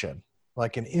ocean,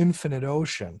 like an infinite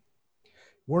ocean,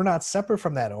 we're not separate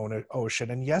from that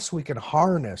ocean. And yes, we can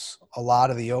harness a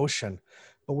lot of the ocean,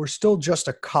 but we're still just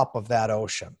a cup of that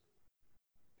ocean.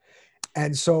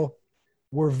 And so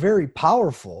we're very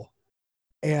powerful,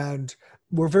 and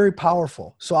we're very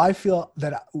powerful. So I feel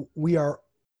that we are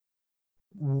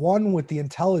one with the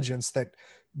intelligence that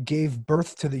gave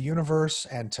birth to the universe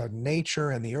and to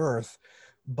nature and the earth.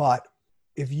 But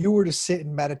if you were to sit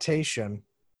in meditation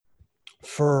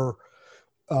for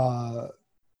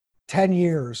 10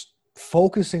 years,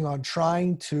 focusing on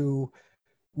trying to,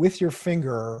 with your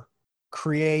finger,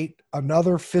 create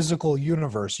another physical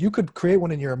universe, you could create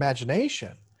one in your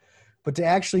imagination. But to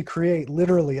actually create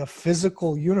literally a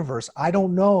physical universe, I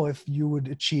don't know if you would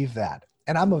achieve that.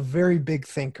 And I'm a very big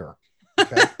thinker.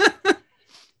 Okay?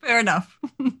 Fair enough.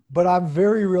 But I'm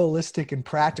very realistic and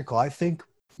practical. I think,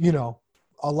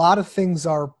 a lot of things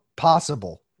are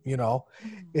possible,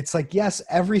 It's like, yes,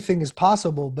 everything is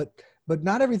possible, but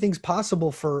not everything's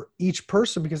possible for each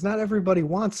person, because not everybody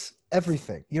wants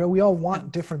everything. We all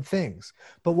want different things.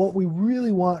 But what we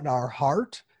really want in our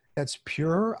heart that's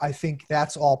pure, I think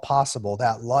that's all possible.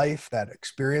 That life, that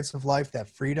experience of life, that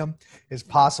freedom is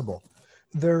possible.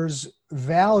 There's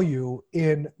value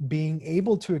in being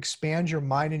able to expand your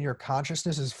mind and your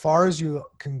consciousness as far as you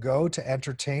can go to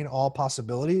entertain all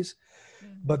possibilities.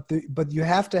 But you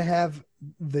have to have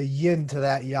the yin to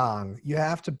that yang. You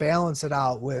have to balance it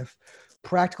out with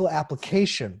practical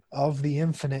application of the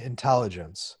infinite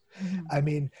intelligence. Mm-hmm. I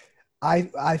mean,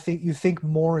 I think you think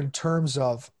more in terms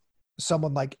of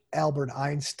someone like Albert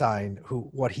Einstein,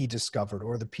 what he discovered,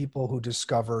 or the people who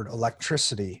discovered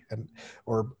electricity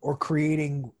or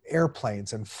creating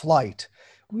airplanes and flight.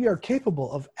 We are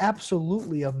capable of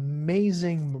absolutely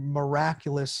amazing,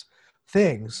 miraculous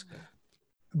things,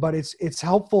 but it's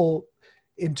helpful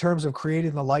in terms of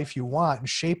creating the life you want and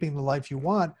shaping the life you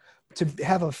want to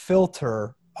have a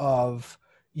filter of,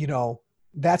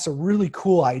 that's a really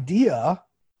cool idea,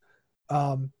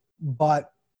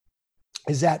 but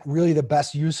is that really the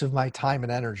best use of my time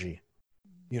and energy?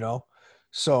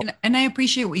 So. And I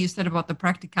appreciate what you said about the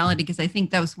practicality, because I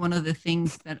think that was one of the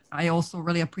things that I also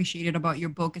really appreciated about your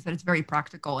book, is that it's very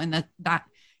practical, and that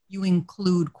you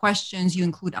include questions, you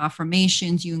include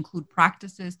affirmations, you include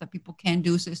practices that people can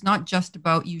do. So it's not just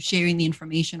about you sharing the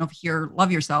information of here,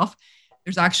 love yourself.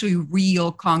 There's actually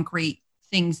real concrete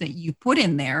things that you put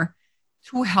in there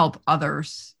to help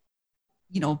others,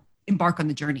 embark on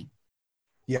the journey.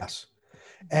 Yes.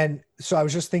 And so I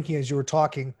was just thinking, as you were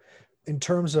talking, in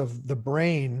terms of the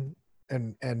brain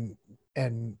and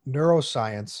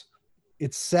neuroscience,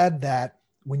 it's said that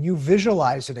when you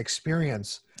visualize an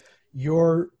experience,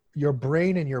 your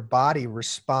brain and your body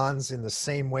responds in the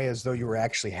same way as though you were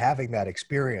actually having that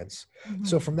experience. Mm-hmm.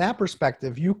 So from that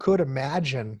perspective, you could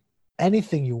imagine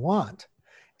anything you want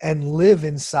and live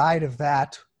inside of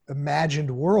that imagined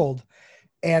world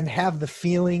and have the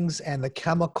feelings and the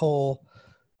chemical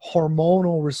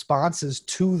hormonal responses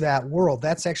to that world.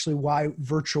 That's actually why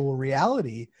virtual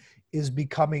reality is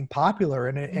becoming popular.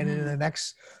 And in the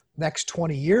next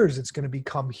 20 years, it's going to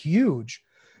become huge.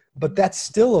 But that's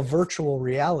still a virtual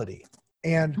reality.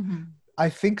 And I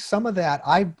think some of that,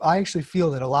 I actually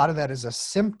feel that a lot of that is a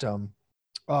symptom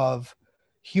of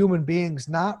human beings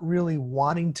not really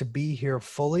wanting to be here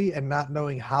fully and not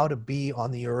knowing how to be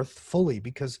on the earth fully,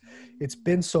 because it's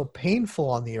been so painful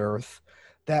on the earth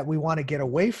that we want to get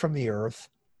away from the earth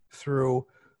through,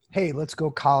 hey, let's go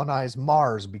colonize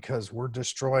Mars because we're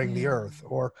destroying the earth,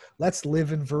 or let's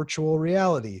live in virtual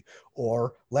reality,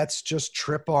 or let's just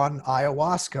trip on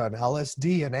ayahuasca and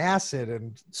LSD and acid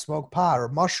and smoke pot or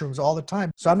mushrooms all the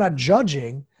time. So I'm not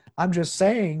judging. I'm just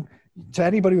saying to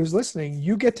anybody who's listening,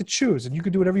 you get to choose and you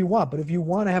can do whatever you want. But if you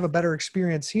want to have a better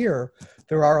experience here,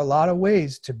 there are a lot of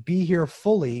ways to be here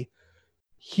fully,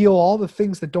 heal all the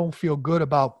things that don't feel good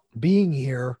about being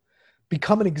here,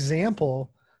 become an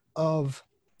example of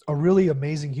a really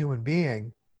amazing human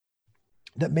being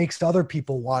that makes other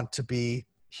people want to be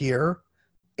here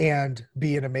and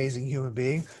be an amazing human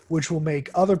being, which will make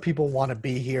other people want to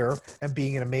be here and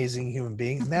being an amazing human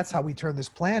being. And that's how we turn this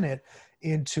planet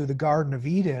into the Garden of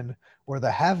Eden, or the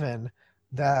heaven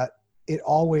that it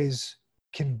always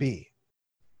can be.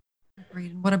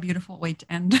 Agreed. What a beautiful way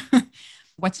to end.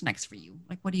 What's next for you?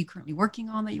 Like, what are you currently working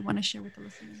on that you want to share with the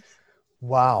listeners?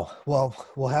 Wow. Well,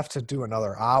 we'll have to do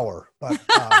another hour, but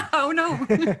oh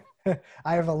no.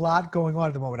 I have a lot going on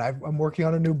at the moment. I'm working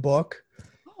on a new book.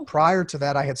 Prior to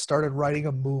that, I had started writing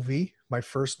a movie my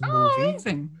first Oh, movie.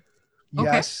 amazing. Okay.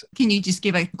 Yes. Can you just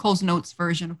give a Cole's Notes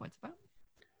version of what's about?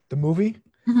 The movie?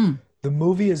 Mm-hmm. The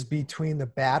movie is between the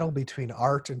battle between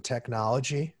art and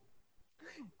technology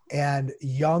and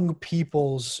young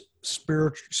people's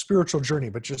spiritual journey,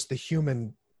 but just the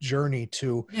human journey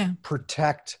to Yeah.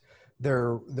 protect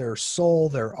their soul,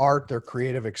 their art, their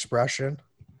creative expression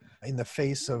in the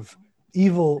face of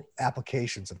evil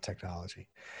applications of technology.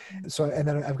 So, and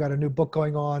then I've got a new book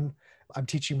going on. I'm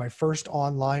teaching my first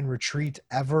online retreat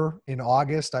ever in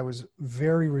August. I was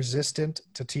very resistant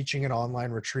to teaching an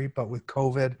online retreat, but with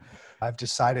COVID, I've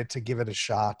decided to give it a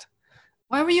shot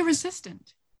Why were you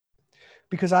resistant?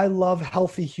 because I love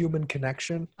healthy human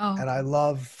connection Oh, and I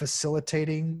love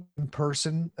facilitating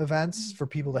in-person events for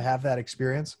people to have that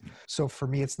experience. So for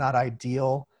me, it's not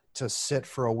ideal to sit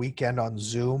for a weekend on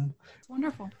Zoom. it's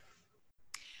wonderful.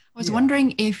 I was Yeah.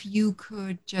 wondering if you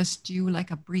could just do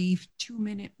like a brief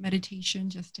 2-minute meditation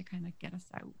just to kind of get us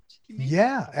out.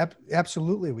 Yeah,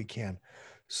 absolutely we can.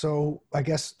 So I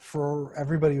guess for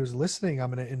everybody who's listening,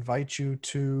 I'm going to invite you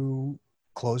to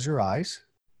close your eyes,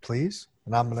 please.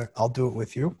 And I'll do it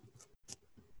with you.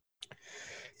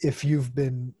 If you've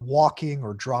been walking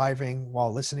or driving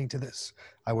while listening to this,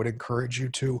 I would encourage you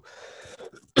to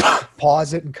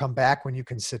pause it and come back when you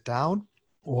can sit down,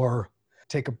 or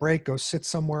take a break, go sit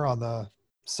somewhere on the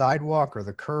sidewalk or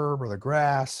the curb or the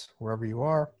grass, wherever you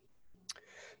are.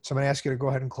 So I'm going to ask you to go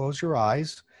ahead and close your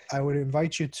eyes. I would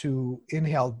invite you to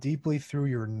inhale deeply through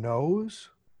your nose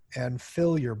and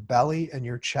fill your belly and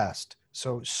your chest.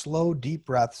 So slow, deep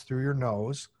breaths through your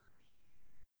nose.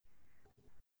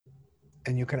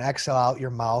 And you can exhale out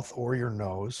your mouth or your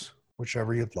nose,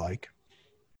 whichever you'd like.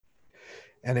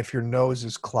 And if your nose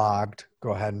is clogged,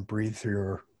 go ahead and breathe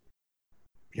through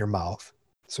your mouth.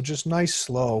 So just nice,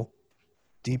 slow,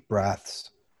 deep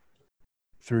breaths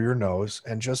through your nose,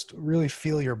 and just really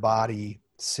feel your body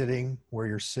sitting where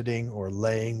you're sitting or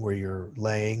laying where you're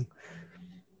laying.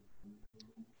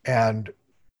 And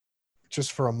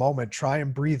just for a moment, try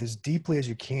and breathe as deeply as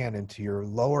you can into your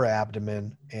lower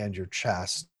abdomen and your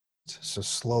chest. So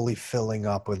slowly filling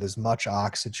up with as much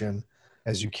oxygen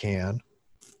as you can.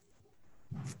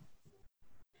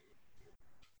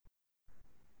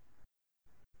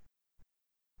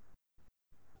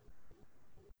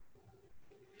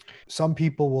 Some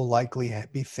people will likely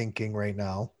be thinking right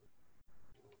now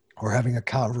or having a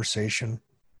conversation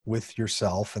with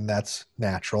yourself, and that's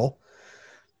natural.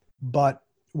 But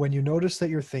when you notice that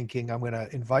you're thinking, I'm going to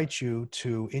invite you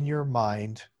to, in your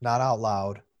mind, not out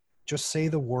loud, just say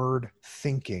the word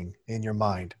thinking in your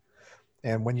mind.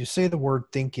 And when you say the word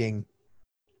thinking,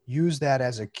 use that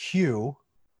as a cue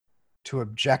to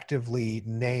objectively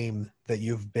name that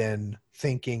you've been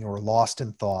thinking or lost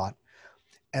in thought,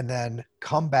 and then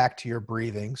come back to your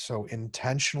breathing. So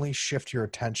intentionally shift your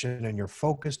attention and your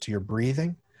focus to your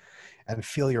breathing and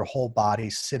feel your whole body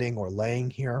sitting or laying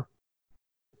here.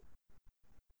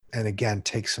 And again,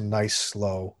 take some nice,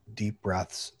 slow, deep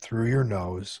breaths through your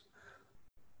nose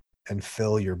and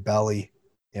fill your belly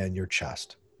and your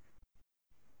chest.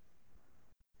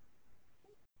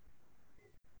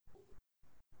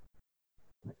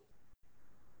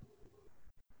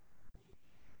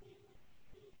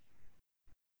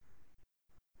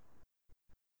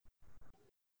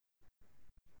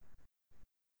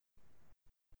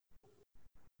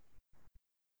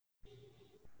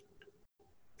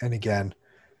 And again,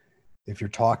 if you're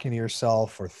talking to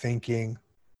yourself or thinking,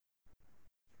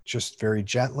 just very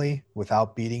gently,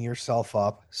 without beating yourself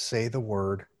up, say the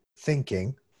word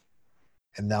thinking.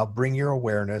 And now bring your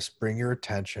awareness, bring your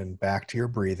attention back to your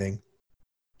breathing.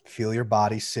 Feel your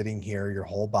body sitting here, your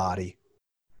whole body.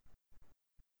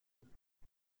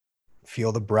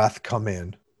 Feel the breath come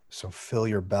in. So fill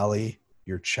your belly,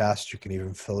 your chest. You can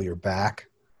even fill your back.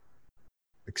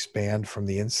 Expand from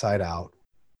the inside out.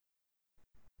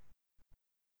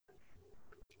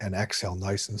 And exhale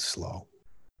nice and slow.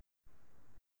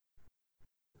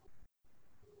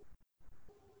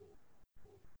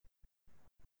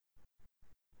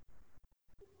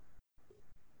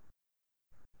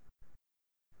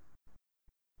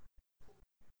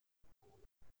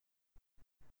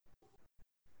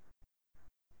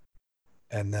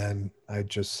 And then I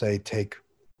just say take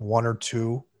one or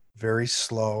two very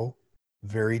slow,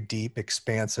 very deep,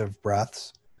 expansive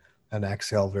breaths and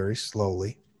exhale very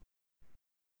slowly.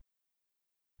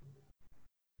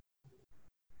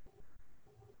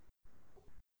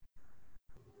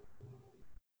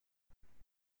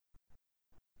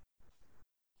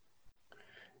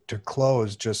 To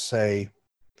close, just say,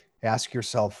 ask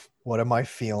yourself, what am I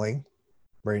feeling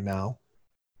right now?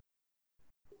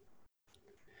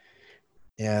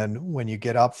 And when you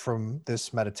get up from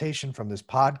this meditation, from this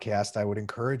podcast, I would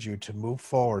encourage you to move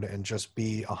forward and just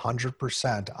be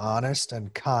 100% honest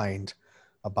and kind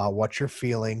about what you're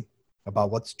feeling, about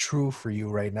what's true for you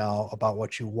right now, about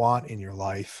what you want in your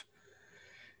life,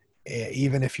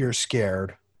 even if you're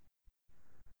scared,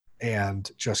 and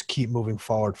just keep moving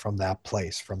forward from that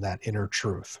place, from that inner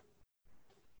truth.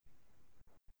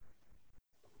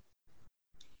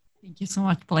 Thank you so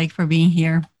much, Blake, for being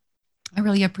here. I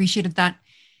really appreciated that.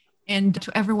 And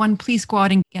to everyone, please go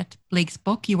out and get Blake's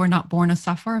book, You Were Not Born to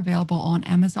Suffer, available on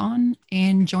Amazon.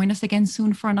 And join us again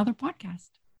soon for another podcast.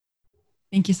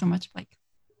 Thank you so much, Blake.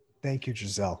 Thank you,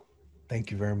 Giselle.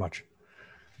 Thank you very much.